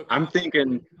You're so. I'm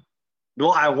thinking.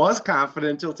 Well, I was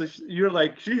confident until you're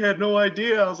like, she had no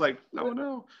idea. I was like,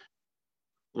 no.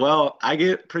 Well, I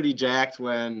get pretty jacked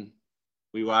when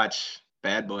we watch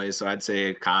Bad Boys, so I'd say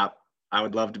a cop. I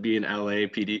would love to be an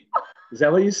LAPD. Is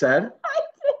that what you said?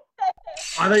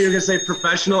 I thought you were gonna say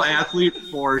professional athlete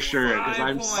for sure. Because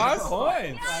I'm 5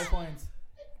 points. 5 points.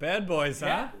 Bad Boys,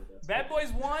 huh? Bad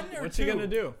Boys 1 or What 2? you gonna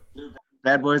do?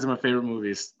 Bad Boys are my favorite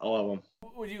movies. All of them.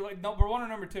 Would you like number 1 or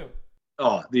number 2?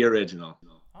 Oh, the original.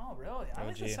 Oh, really? I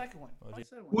like the OG. second one. I like the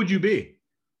second Who one. would you be?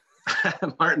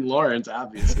 Martin Lawrence,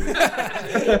 obviously.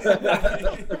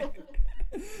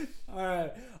 All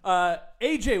right.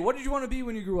 AJ, what did you want to be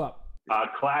when you grew up?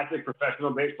 Classic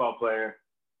professional baseball player.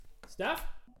 Steph?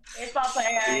 Baseball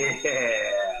player.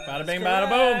 Yeah. Bada bing, bada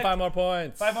boom. 5 more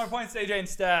points. 5 more points, AJ and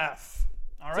Steph.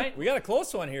 All right. We got a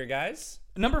close one here, guys.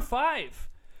 Number 5.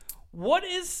 What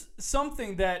is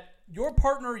something that your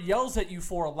partner yells at you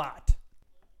for a lot?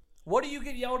 What do you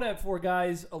get yelled at for,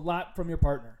 guys, a lot from your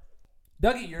partner?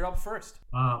 Dougie, you're up first.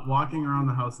 Walking around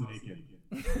the house naked.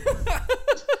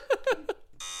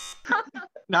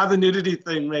 Now the nudity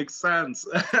thing makes sense.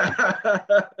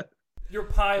 Your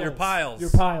piles. Your piles. Your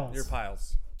piles. Your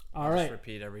piles. All I'll right. Just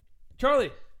repeat every.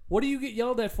 Charlie, what do you get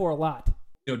yelled at for a lot?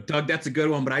 You know, Doug, that's a good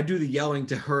one, but I do the yelling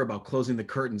to her about closing the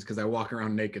curtains because I walk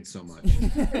around naked so much.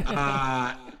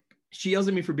 She yells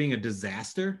at me for being a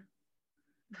disaster.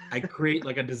 I create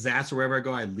like a disaster wherever I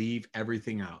go. I leave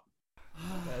everything out.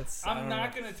 I'm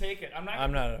not going to take it.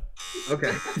 I'm not.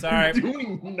 Okay. Sorry.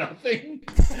 Doing nothing.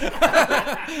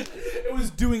 It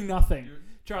was doing nothing.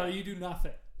 Charlie, you do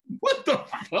nothing. What the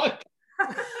fuck?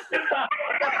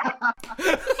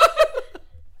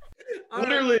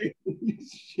 Literally. You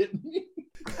shitting me?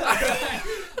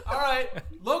 All right,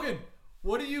 Logan,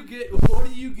 what do you get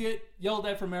yelled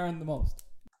at from Aaron the most?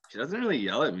 She doesn't really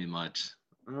yell at me much.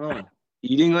 I don't know.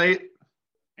 Eating late?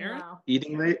 Aaron? No.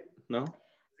 Eating late? No?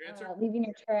 Leaving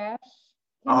your trash.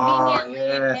 Oh, Conveniently,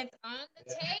 yeah. it's on the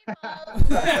table.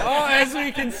 Oh, as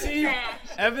we can see,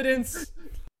 evidence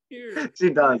here. She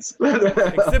does.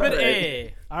 Exhibit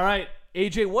A. All right,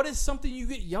 AJ, what is something you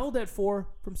get yelled at for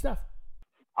from Steph?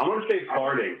 I'm going to say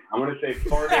farting. I'm going to say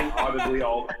farting audibly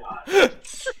all the time. Is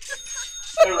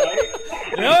that right?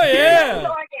 Oh, yeah.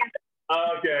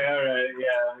 Okay, all right.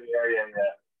 Yeah.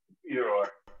 Either or.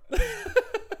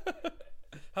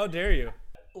 How dare you?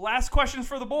 Last question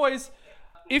for the boys.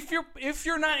 If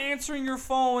you're not answering your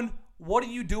phone, what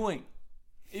are you doing?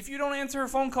 If you don't answer a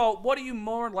phone call, what are you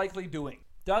more likely doing?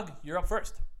 Doug, you're up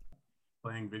first.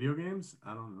 Playing video games?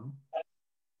 I don't know.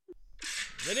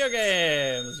 Video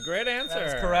games. Great answer.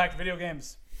 That's correct. Video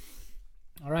games.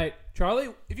 All right, Charlie,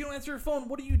 if you don't answer your phone,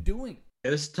 what are you doing?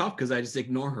 It's tough because I just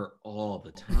ignore her all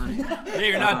the time. Yeah,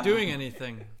 you're not doing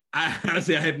anything.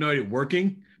 Honestly, I have no idea.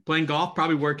 Working, playing golf,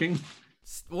 probably working.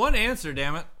 One answer,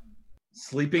 damn it.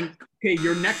 Sleeping. Okay,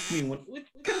 you're next to me. What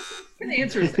kind of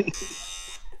answer is that?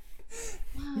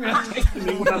 You're not texting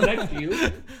me when I'm next to you.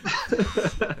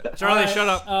 Charlie, shut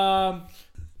up.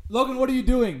 Logan, what are you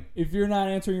doing if you're not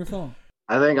answering your phone?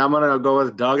 I think I'm going to go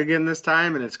with Doug again this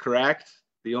time, and it's correct.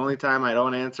 The only time I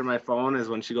don't answer my phone is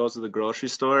when she goes to the grocery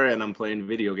store and I'm playing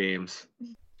video games.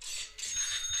 Is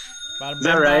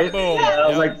that right? Yeah, that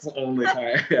was like the only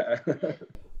time. Yeah.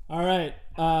 All right.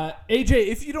 AJ,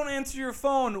 if you don't answer your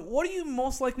phone, what are you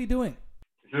most likely doing?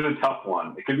 This is a tough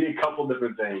one. It could be a couple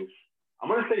different things. I'm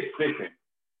going to say fishing.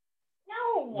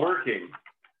 No. Working.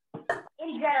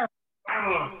 In general.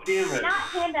 Oh, damn it. Not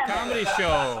pandemic. Comedy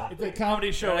show. It's a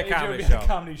comedy show. A AJ comedy would be show. a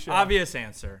comedy show. Obvious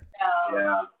answer.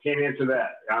 Yeah, can't answer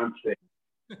that. I'm safe.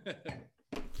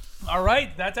 All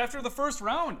right. That's after the first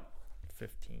round.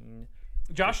 15.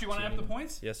 Josh, you want to have the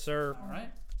points? Yes, sir. All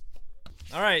right.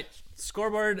 All right.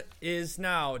 Scoreboard is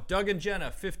now Doug and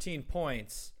Jenna, 15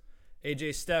 points.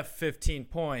 AJ Steph, 15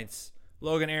 points.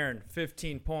 Logan Aaron,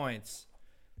 15 points.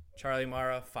 Charlie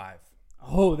Mara, 5.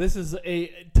 Oh, this is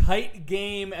a tight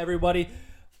game, everybody.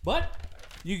 But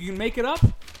you can make it up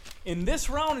in this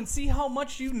round and see how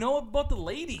much you know about the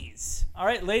ladies. All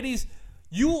right, ladies,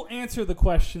 you will answer the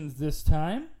questions this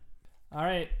time. All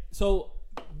right, so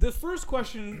the first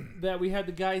question that we had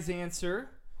the guys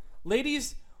answer,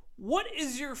 ladies, what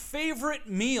is your favorite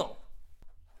meal?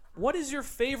 What is your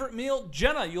favorite meal?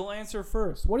 Jenna, you'll answer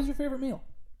first. What is your favorite meal?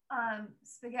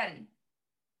 Spaghetti.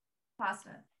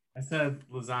 Pasta. I said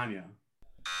lasagna.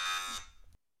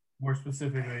 More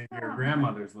specifically, your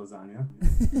grandmother's lasagna.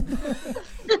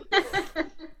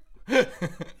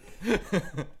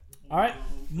 All right,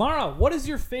 Mara, what is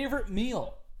your favorite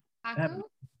meal? Taco?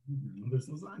 There's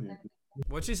lasagna.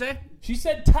 What'd she say? She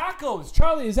said tacos.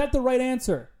 Charlie, is that the right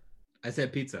answer? I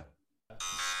said pizza.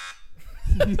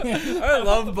 I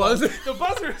love buzzer. The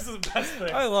buzzer is the best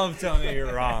thing. I love telling you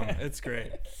you're wrong. It's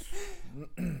great.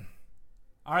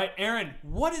 All right, Aaron,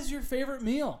 what is your favorite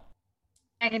meal?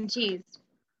 Mac and cheese.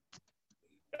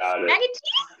 Got it. Mac and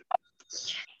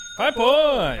cheese? 5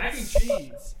 points. Mac and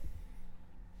cheese.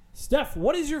 Steph,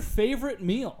 what is your favorite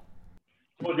meal?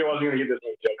 I told you I wasn't going to get this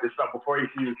one, Joe. Just stop before he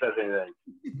even says anything.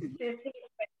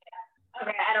 Okay,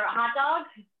 I don't know. Hot dog,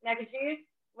 mac and cheese.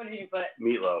 What did you put?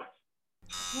 Meatloaf.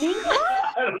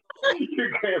 Meatloaf? Your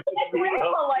grandma's Grandma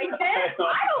meatloaf. likes it.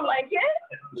 I don't like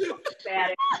it.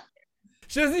 Bad.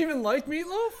 She doesn't even like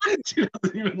meatloaf? She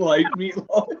doesn't even like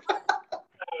meatloaf.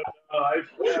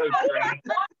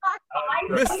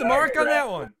 Missed the mark on that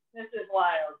one. This is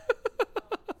wild.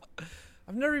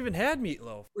 I've never even had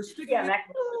meatloaf. Yeah, that's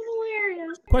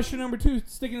hilarious. Question number 2,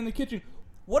 sticking in the kitchen.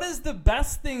 What is the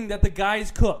best thing that the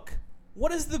guys cook?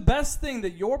 What is the best thing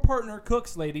that your partner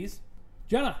cooks, ladies?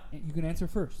 Jenna, you can answer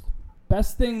first.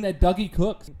 Best thing that Dougie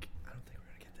cooks.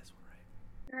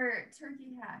 Or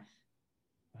turkey hash.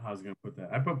 I was gonna put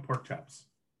that. I put pork chops.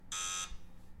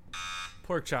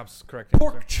 Pork chops, correct.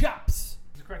 Pork chops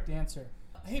is the correct answer.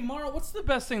 Hey, Mara, what's the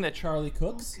best thing that Charlie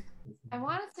cooks? I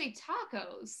want to say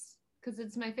tacos because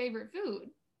it's my favorite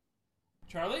food.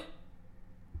 Charlie?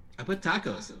 I put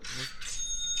tacos.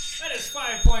 That is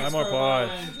 5 points. 5 more for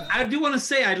points. Brian. I do want to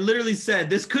say I literally said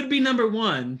this could be number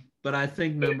 1, but I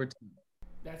think number 2.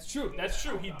 That's true. That's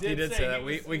true. He He did say that.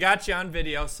 We got you on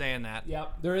video saying that.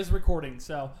 Yep, there is recording.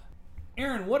 So,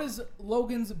 Aaron, what is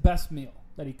Logan's best meal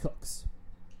that he cooks?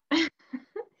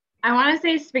 I want to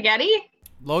say spaghetti.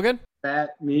 Logan?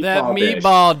 That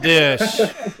meatball dish.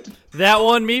 That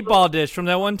one meatball dish from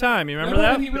that one time. You remember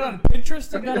that? When he went on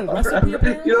Pinterest and got a recipe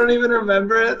apparently? You don't even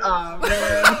remember it? Oh,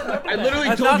 man. I literally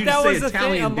I told thought you that to was say a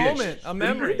Italian thing, a dish. moment, a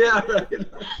memory. Yeah, right.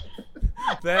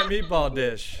 That meatball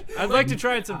dish. I'd like to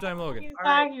try it sometime, Logan.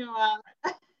 Talking about.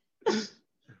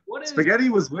 What is Spaghetti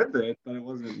was with it, but it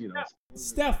wasn't,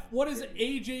 Steph, what is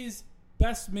AJ's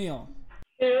best meal?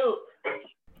 Soup.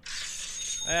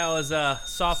 That was a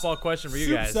softball question for you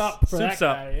Soup's guys. up for Soup's that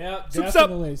up. guy. Yeah, Soup's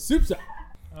definitely. Soup's up.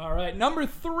 All right, number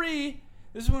 3.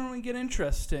 This is when we get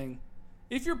interesting.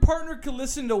 If your partner could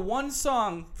listen to one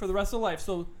song for the rest of life,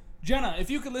 so Jenna, if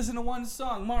you could listen to one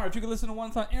song, Mara, if you could listen to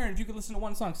one song, Aaron, if you could listen to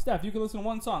one song, Steph, you could listen to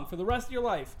one song for the rest of your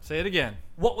life. Say it again.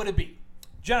 What would it be?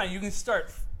 Jenna, you can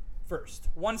start first.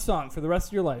 One song for the rest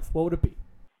of your life. What would it be?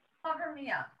 Cover me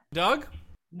up. Doug?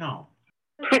 No.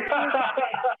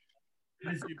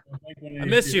 I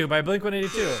Miss You by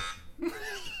Blink-182. Good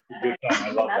song. I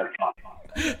love that song.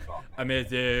 I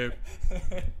miss you.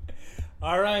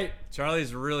 All right.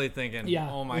 Charlie's really thinking, Yeah.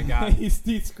 oh my God. he's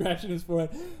scratching his forehead.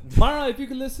 Mara, if you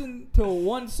could listen to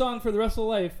one song for the rest of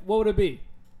life, what would it be?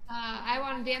 I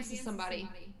want to dance with somebody.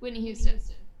 Whitney Houston.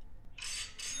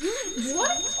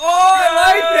 What? Oh, I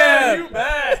like that. You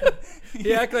bet.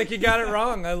 You act like you got it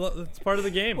wrong. It's part of the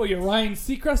game. Well, you're Ryan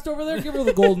Seacrest over there? Give her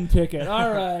the golden ticket.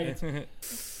 All right.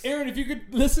 Aaron, if you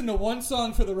could listen to one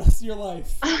song for the rest of your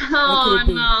life, what could it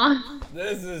be? No.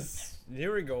 This is...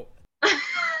 Here we go.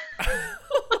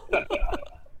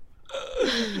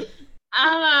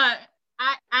 I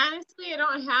honestly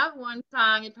don't have one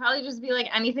song. It'd probably just be like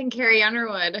anything Carrie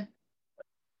Underwood.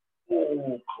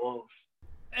 Oh, close.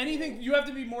 Anything, you have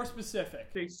to be more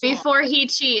specific. Before He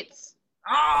Cheats.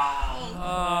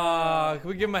 Can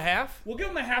we give him a half? We'll give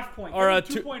him a half point. Or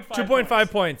Give him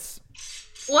 2.5 points.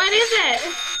 What is it?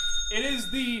 It is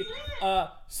the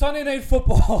Sunday Night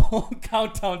Football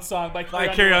countdown song by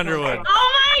Carrie Underwood.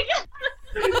 Oh my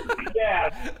God.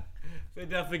 Yeah. They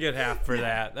definitely get half for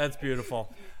that. That's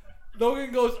beautiful.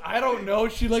 Logan goes, I don't know.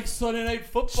 She likes Sunday Night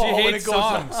Football She when hates it goes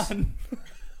songs. on.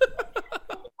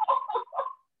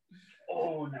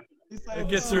 Oh, no. It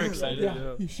gets her excited.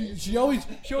 Yeah. She always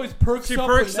perks She up.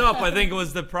 perks when up, that I think it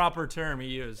was the proper term he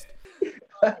used.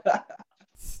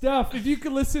 Steph, if you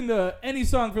could listen to any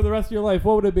song for the rest of your life,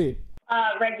 what would it be?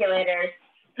 Regulators.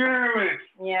 Damn it.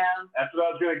 Yeah. That's what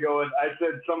I was going to go with. I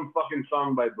said some fucking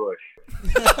song by Bush.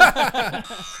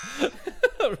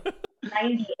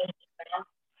 98.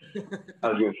 I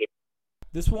was going to say.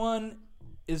 This one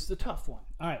is the tough one.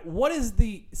 All right. What is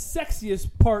the sexiest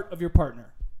part of your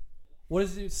partner? What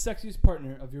is the sexiest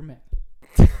partner of your man?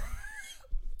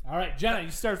 All right, Jenna,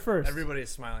 you start first. Everybody is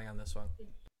smiling on this one.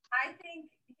 I think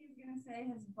he's gonna say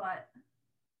his butt.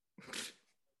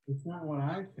 It's not what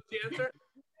I. The answer?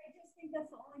 I just think that's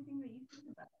the only thing that you think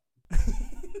about.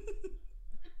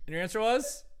 And your answer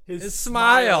was? His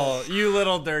smile, you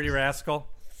little dirty rascal.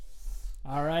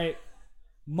 All right.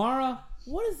 Mara,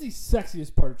 what is the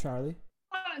sexiest part of Charlie?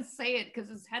 I don't want to say it because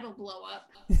his head will blow up.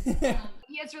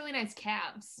 He has really nice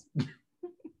calves.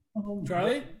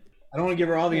 Charlie? I don't want to give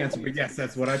her all the answer, but yes,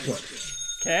 that's what I put.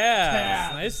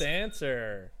 Calves. Nice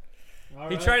answer. All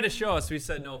He right. tried to show us. We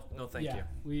said no thank you.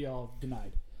 We all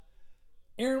denied.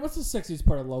 Aaron, what's the sexiest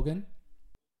part of Logan?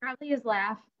 Probably his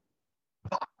laugh.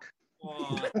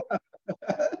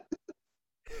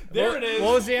 There it is.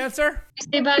 What was the answer?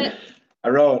 Say butt. I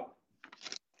wrote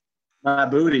my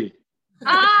booty.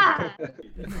 Ah!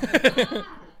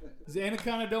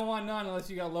 Anaconda don't want none unless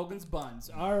you got Logan's buns.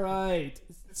 All right.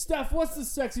 Steph, what's the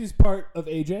sexiest part of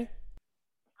AJ?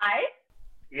 I?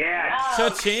 Yeah.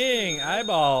 Cha-ching.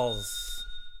 Eyeballs.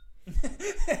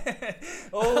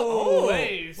 Oh,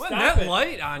 hey, wasn't stop that it.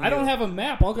 light on you? I don't have a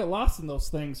map. I'll get lost in those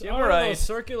things. You have All one of right. those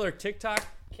circular TikTok.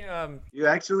 You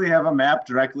actually have a map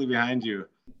directly behind you.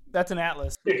 That's an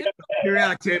atlas.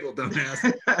 Periodic table, dumbass.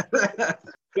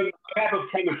 The map of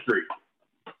chemistry.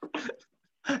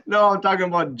 No, I'm talking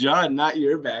about Judd, not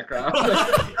your background.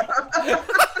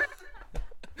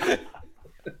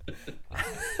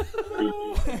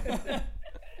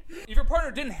 If your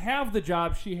partner didn't have the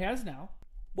job she has now,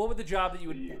 what would the job that you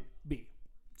would be?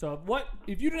 So what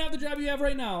if you didn't have the job you have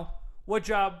right now, what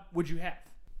job would you have?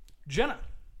 Jenna,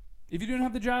 if you didn't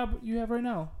have the job you have right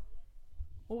now,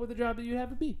 what would the job that you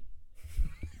have be?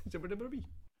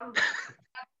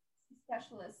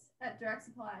 Specialist at Direct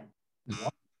Supply. That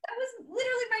was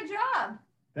literally my job.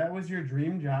 That was your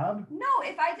dream job? No,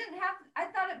 if I didn't have, I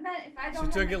thought it meant if I don't.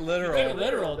 She took have it my- literal. You took it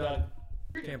literal, Doug.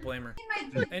 Can't blame her.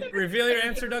 In my- And reveal your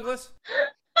answer, Douglas.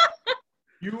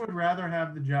 You would rather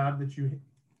have the job that you.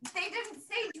 They didn't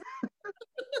say.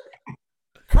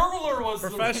 Curler was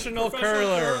Professional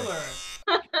curler.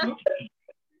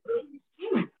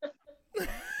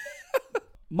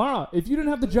 Mara, if you didn't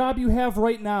have the job you have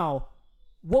right now,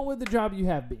 what would the job you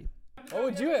have be? What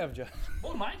would you have, John?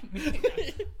 What am I?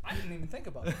 I didn't even think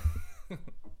about it.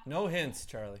 No hints,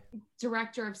 Charlie.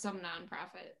 Director of some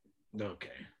nonprofit. Okay.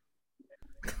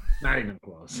 Not even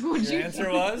close. Would Your you answer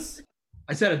think? was?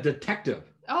 I said a detective.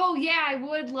 Oh yeah, I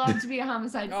would love to be a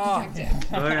homicide Oh.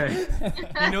 detective. Okay.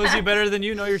 He knows you better than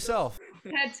you know yourself.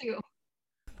 Had to.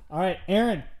 All right,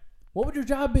 Aaron, what would your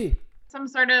job be? Some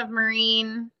sort of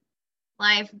marine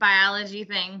life biology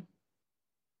thing.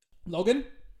 Logan?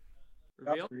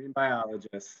 Marine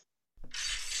biologist.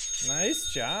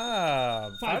 Nice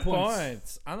job. 5 5 points.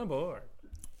 points on the board.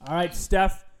 All right,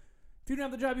 Steph, if you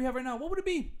didn't have the job you have right now, what would it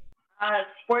be?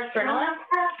 Sports journalist.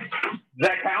 Does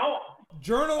that count?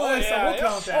 Journalist. yeah, I will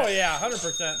count that. Oh, yeah,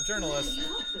 100% journalist.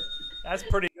 That's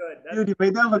pretty good. Dude, you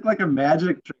made that look like a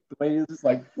magic trick. The way you just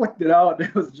like flicked it out,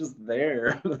 it was just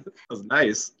there. It was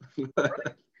nice.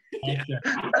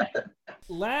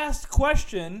 Last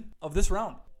question of this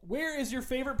round. Where is your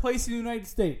favorite place in the United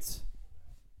States?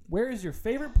 Where is your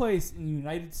favorite place in the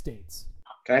United States?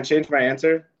 Can I change my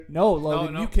answer? No,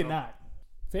 Logan, no, you cannot.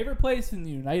 Favorite place in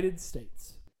the United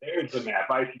States. There's the map.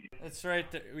 I see. It's right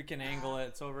there. We can angle it.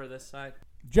 It's over this side.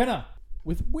 Jenna,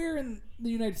 with where in the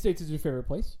United States is your favorite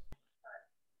place?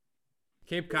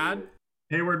 Cape Cod?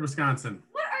 Hayward, Wisconsin.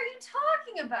 What are you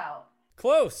talking about?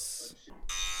 Close.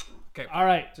 Okay. All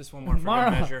right. Just one more for Mara,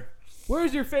 good measure. where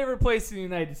is your favorite place in the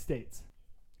United States?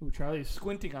 Ooh, Charlie's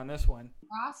squinting on this one.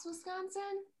 Ross,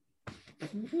 Wisconsin.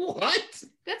 What?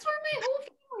 That's where my whole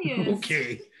family is.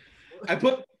 Okay. I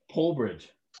put Polebridge.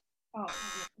 Oh.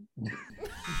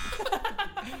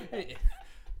 Hey,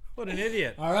 what an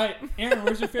idiot. All right, Aaron,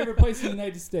 where's your favorite place in the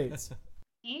United States?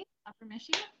 Me? Upper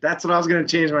Michigan? That's what I was going to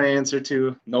change my answer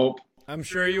to. Nope. I'm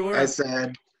sure you were. I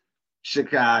said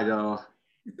Chicago.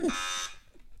 I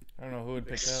don't know who would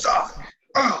pick that. Suck.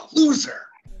 Oh, loser.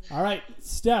 All right,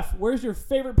 Steph, where's your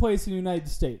favorite place in the United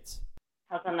States?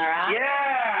 House on the Rock.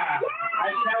 Yeah!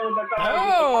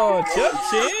 Oh, What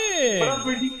else Chip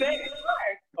would you say?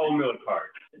 Oh, Miller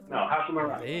Park. No, House on the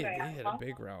Rock. They hit a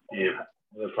big round. Yeah,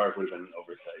 Miller Park would have been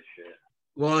oversized shit.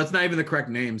 Well, it's not even the correct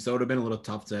name, so it would have been a little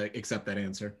tough to accept that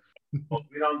answer. Well,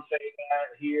 we don't say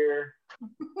that here.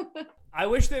 I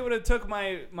wish they would have took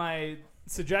my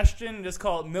suggestion and just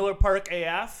call it Miller Park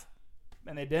AF,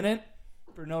 and they didn't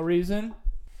for no reason.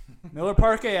 Miller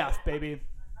Park AF, baby.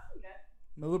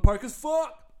 Miller Park is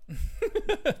fuck.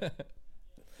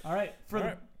 All right,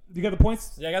 you got the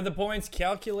points? Yeah, I got the points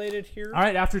calculated here. All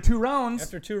right, after 2 rounds.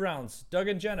 After 2 rounds, Doug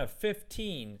and Jenna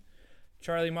 15,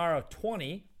 Charlie Morrow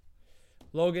 20,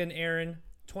 Logan Aaron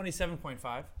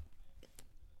 27.5,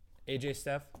 AJ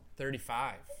Steph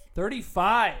 35.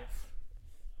 35.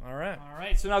 All right. All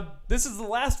right, so now this is the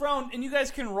last round, and you guys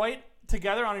can write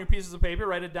together on your pieces of paper,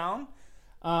 write it down.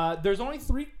 There's only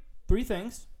three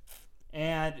things,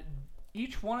 and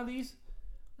each one of these,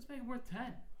 let's make it worth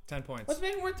 10. 10 points. Let's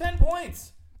make it worth 10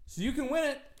 points. So you can win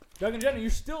it. Doug and Jenna, you're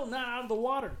still not out of the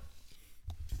water.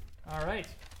 All right,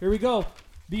 here we go.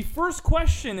 The first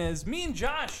question is, me and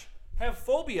Josh have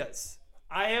phobias.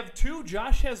 I have 2,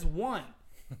 Josh has 1.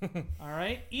 All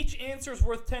right, each answer is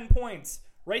worth 10 points.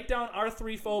 Write down our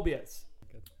 3 phobias.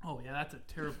 Oh yeah, that's a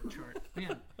terrible chart.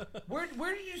 Man, where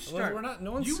did you start? We're not.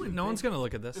 No one's gonna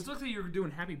look at this. It looks like you were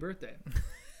doing happy birthday.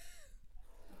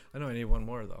 I know I need one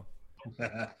more though.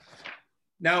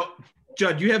 Now,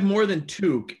 Judd, you have more than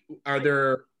 2. Are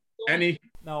there any?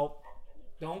 No,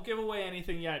 don't give away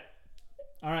anything yet.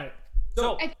 All right.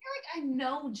 So I feel like I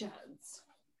know Judd's.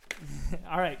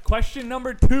 all right, question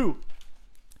number 2.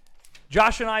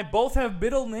 Josh and I both have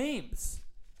middle names.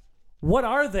 What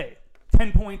are they?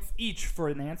 10 points each for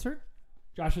an answer.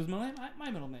 Josh's middle name,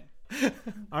 my middle name.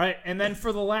 All right, and then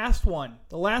for the last one,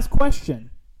 the last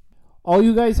question, all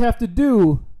you guys have to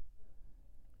do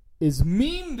is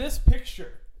meme this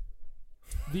picture.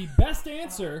 The best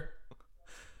answer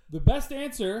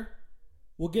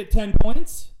will get 10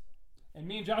 points, and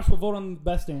me and Josh will vote on the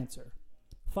best answer.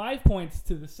 5 points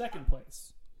to the second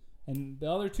place, and the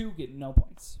other two get no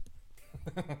points.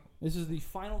 This is the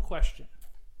final question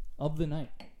of the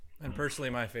night. And personally,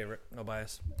 my favorite. No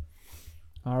bias.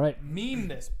 All right, meme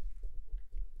this.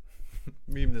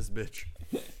 Meme this bitch.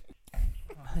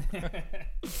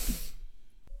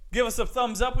 Give us a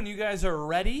thumbs up when you guys are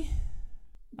ready.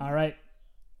 All right,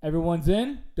 everyone's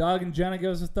in. Doug and Jenna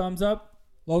give us a thumbs up.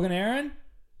 Logan, Aaron,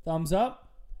 thumbs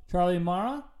up. Charlie and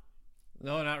Mara.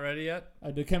 No, not ready yet.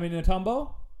 Dikembe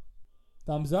Mutombo,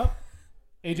 thumbs up.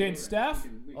 AJ and Steph.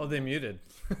 Oh, they muted.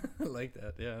 I like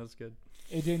that. Yeah, that's good.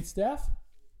 AJ and Steph.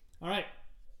 All right.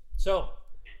 So,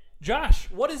 Josh,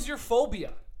 what is your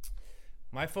phobia?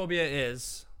 My phobia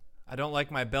is I don't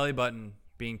like my belly button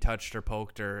being touched or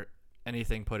poked or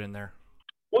anything put in there.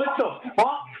 What the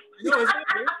fuck?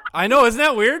 I know, isn't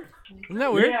that weird? Isn't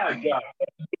that weird? Yeah, God.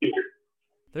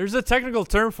 There's a technical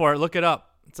term for it. Look it up.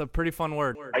 It's a pretty fun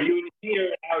word. Are you an innie or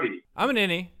an outie? I'm an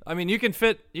innie. I mean, you can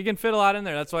fit a lot in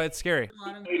there. That's why it's scary.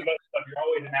 You're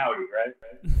always an outie, right?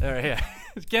 There, yeah.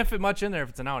 You can't fit much in there if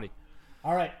it's an outie.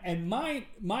 All right, and my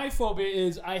phobia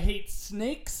is I hate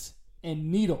snakes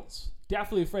and needles.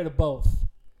 Definitely afraid of both.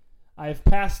 I've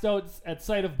passed out at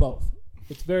sight of both.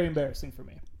 It's very embarrassing for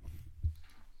me.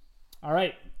 All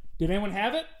right, did anyone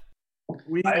have it?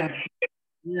 We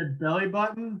had belly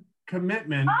button,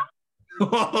 commitment. So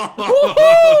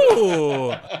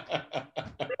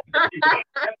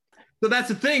that's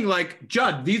the thing, like,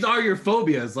 Judd, these are your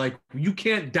phobias. Like, you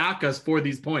can't dock us for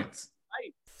these points.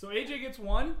 So AJ gets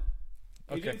 1.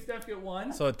 Okay. AJ and Steph get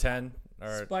 1. So 10. All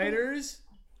right. Spiders,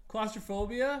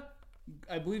 claustrophobia.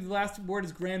 I believe the last word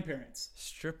is grandparents.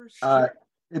 Strippers?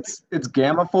 It's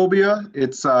gamophobia.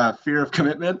 It's fear of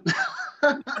commitment.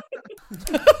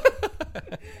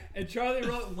 And Charlie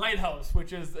wrote lighthouse,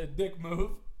 which is a dick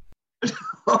move.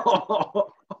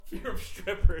 Fear of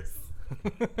strippers.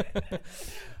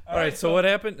 All right, so what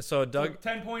happened? So Doug.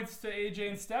 10 points to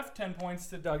AJ and Steph, 10 points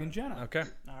to Doug and Jenna. Okay.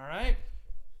 All right.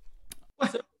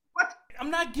 What? I'm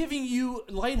not giving you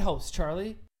lighthouse,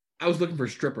 Charlie. I was looking for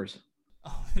strippers.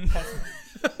 Oh,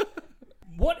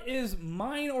 what is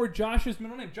mine or Josh's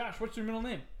middle name? Josh, what's your middle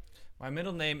name? My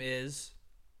middle name is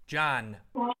John.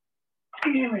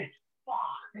 Damn it.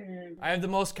 I have the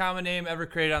most common name ever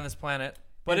created on this planet,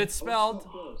 but it's spelled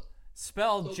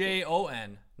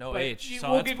Jon, no But H.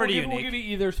 So it's pretty unique. We'll give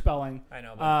you either spelling. I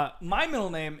know. But my middle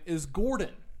name is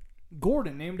Gordon.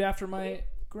 Gordon, named after my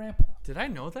grandpa. Did I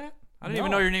know that? I didn't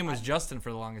even know your name was Justin for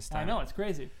the longest time. I know, it's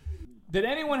crazy. Did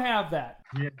anyone have that?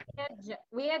 Yeah.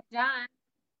 We had John.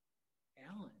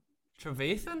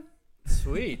 Trevathan?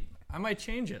 Sweet. I might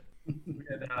change it. We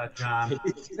had John.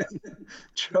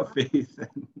 Trevathan.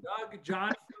 Doug, John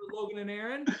for Logan and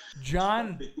Aaron.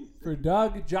 John for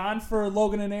Doug. John for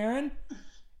Logan and Aaron.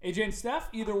 AJ and Steph,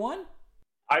 either one?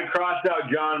 I crossed out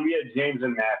John. We had James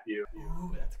and Matthew.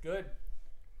 Ooh, that's good.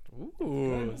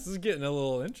 Ooh, this is getting a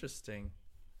little interesting.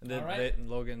 And did All right.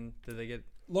 Logan, did they get...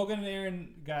 Logan and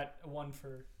Aaron got 1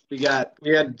 for... We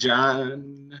had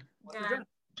John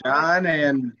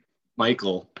and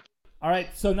Michael. All right,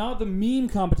 so now the meme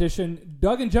competition.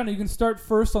 Doug and Jenna, you can start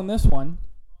first on this one.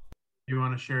 You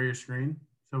want to share your screen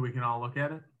so we can all look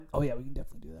at it? Oh, yeah, we can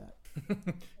definitely do that.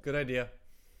 Good idea.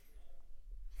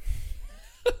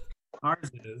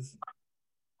 Ours is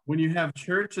when you have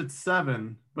church at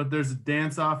 7, but there's a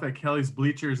dance off at Kelly's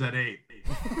Bleachers at 8.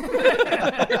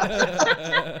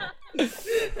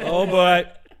 Oh, boy.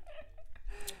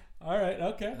 All right,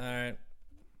 okay. All right.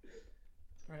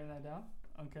 Writing that down.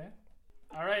 Okay.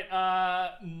 All right,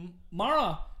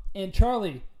 Mara and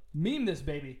Charlie, meme this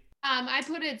baby. I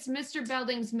put it's Mr.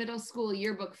 Belding's middle school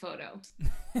yearbook photo.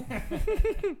 I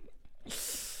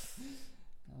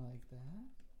like that.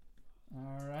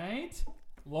 All right.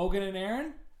 Logan and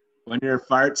Aaron. When your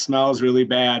fart smells really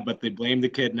bad, but they blame the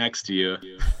kid next to you.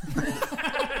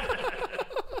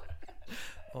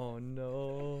 Oh,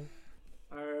 no.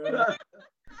 All right.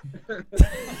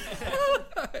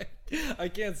 I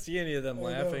can't see any of them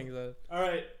laughing. No. All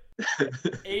right.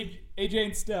 AJ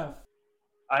and Steph.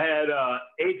 I had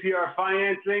APR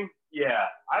financing. Yeah,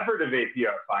 I've heard of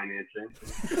APR financing.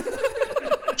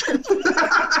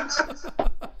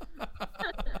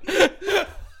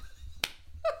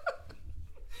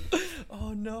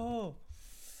 Oh, no.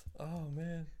 Oh,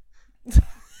 man.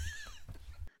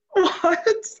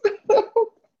 What?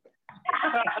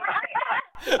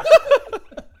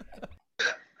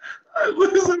 I'm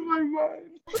losing my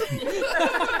mind.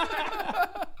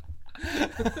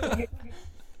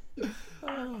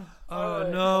 Oh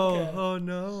no! Okay. Oh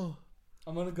no!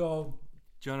 I'm gonna go.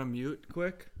 Do you want to mute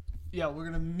quick? Yeah, we're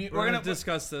gonna mute. We're gonna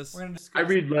discuss this. We're gonna discuss. I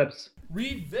read lips.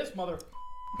 Read this, mother.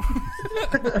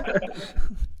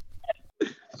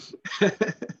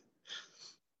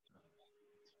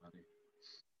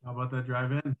 How about that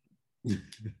drive-in?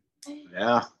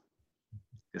 Yeah.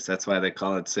 Guess that's why they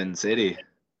call it Sin City.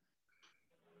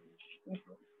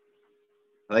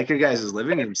 I like your guys'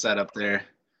 living room setup there.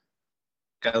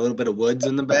 Got a little bit of woods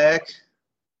in the back.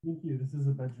 Thank you. This is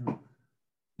a bedroom.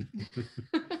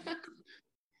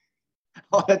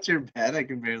 Oh, that's your bed. I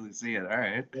can barely see it. All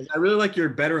right. I really like your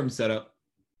bedroom setup.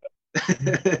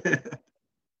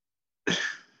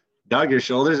 Doug, your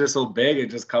shoulders are so big it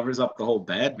just covers up the whole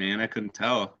bed, man. I couldn't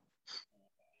tell.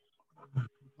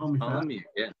 Call me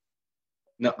again.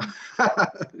 No. Can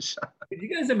you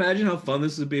guys imagine how fun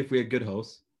this would be if we had good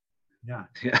hosts? Yeah.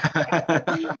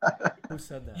 Who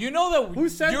said that? You know that Who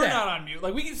said you're that? not on mute.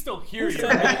 Like we can still hear Who you.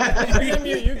 said that? We didn't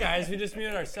mute you guys. We just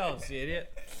muted ourselves, you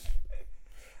idiot.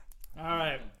 All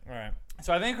right. All right.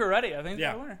 So I think we're ready. I think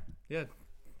Yeah. we're the winner. Yeah.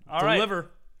 All right.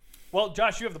 Deliver. Well,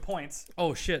 Josh, you have the points.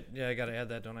 Oh shit! Yeah, I gotta add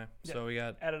that, don't I? Yeah. So we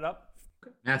got. Add it up.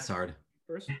 That's hard.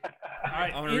 First. All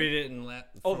right. I'm gonna read it in last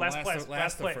place.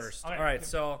 last to place. first. Okay. All right.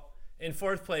 So in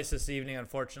fourth place this evening,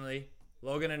 unfortunately,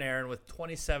 Logan and Aaron with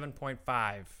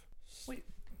 27.5. Wait.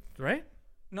 Right?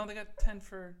 No, they got 10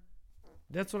 for.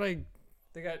 That's what I.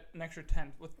 They got an extra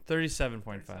 10 with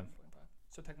 37.5.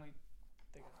 So technically,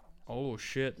 they got. Oh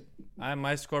shit!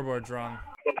 My scoreboard's wrong.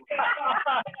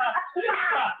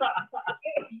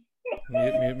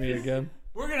 Mute me again.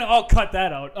 We're gonna all cut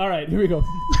that out. All right, here we go.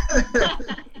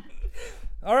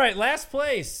 All right, last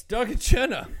place, Doug and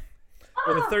Jenna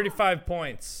with 35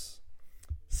 points.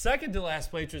 Second to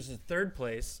last place, which is third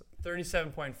place,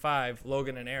 37.5,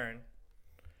 Logan and Aaron.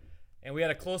 And we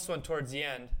had a close one towards the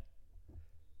end.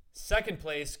 Second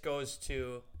place goes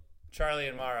to Charlie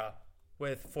and Mara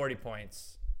with 40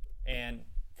 points. And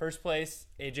first place,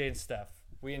 AJ and Steph.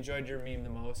 We enjoyed your meme the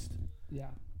most. Yeah.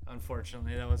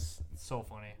 Unfortunately, that was so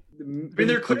funny. I mean,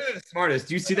 they're clearly the smartest.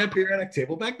 Do you see that periodic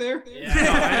table back there? Yeah,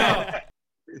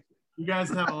 I know. You guys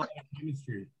have a lot of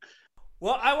chemistry.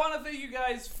 Well, I want to thank you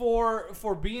guys for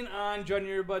being on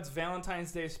Junior Earbuds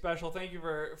Valentine's Day special. Thank you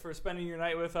for spending your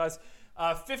night with us.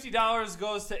 $50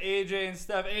 goes to AJ and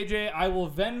Steph. AJ, I will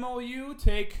Venmo you.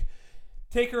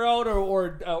 Take her out or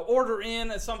order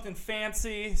in something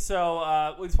fancy.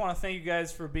 So we just want to thank you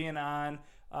guys for being on.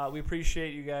 We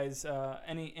appreciate you guys.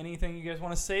 Anything you guys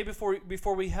want to say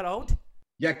before we head out?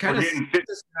 Yeah, kind of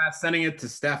sending it to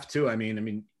Steph too. I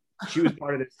mean, she was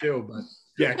part of this too, but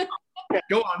yeah,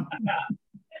 go on.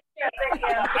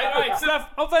 All right, Steph,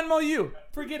 I'll Venmo you.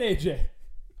 Forget AJ.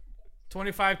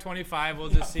 25-25. We'll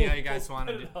just see how you guys want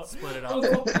to split it I up.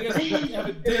 was hoping you guys would have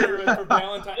a dinner for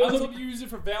Valentine's. I was hoping you use it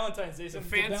for Valentine's Day. The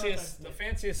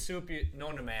fanciest soup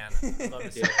known to man. Love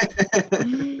to see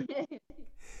it.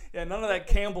 Yeah, none of that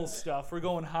Campbell's stuff. We're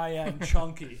going high end,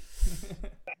 chunky.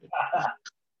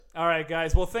 All right,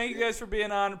 guys. Well, thank you guys for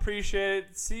being on. Appreciate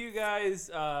it. See you guys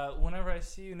whenever I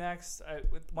see you next. I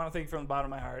want to thank you from the bottom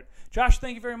of my heart. Josh,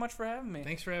 thank you very much for having me.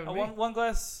 Thanks for having me. One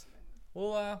glass.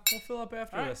 We'll fill up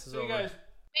after All right, this is see you over. guys.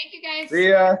 Thank you guys. See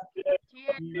ya.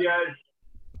 See you guys.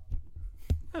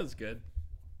 That was good.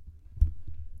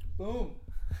 Boom.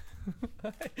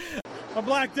 I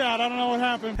blacked out. I don't know what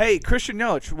happened. Hey, Christian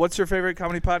Yelich, what's your favorite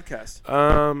comedy podcast?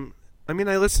 I mean,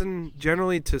 I listen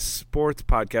generally to sports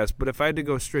podcasts, but if I had to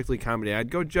go strictly comedy, I'd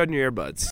go Judd and Your Earbuds.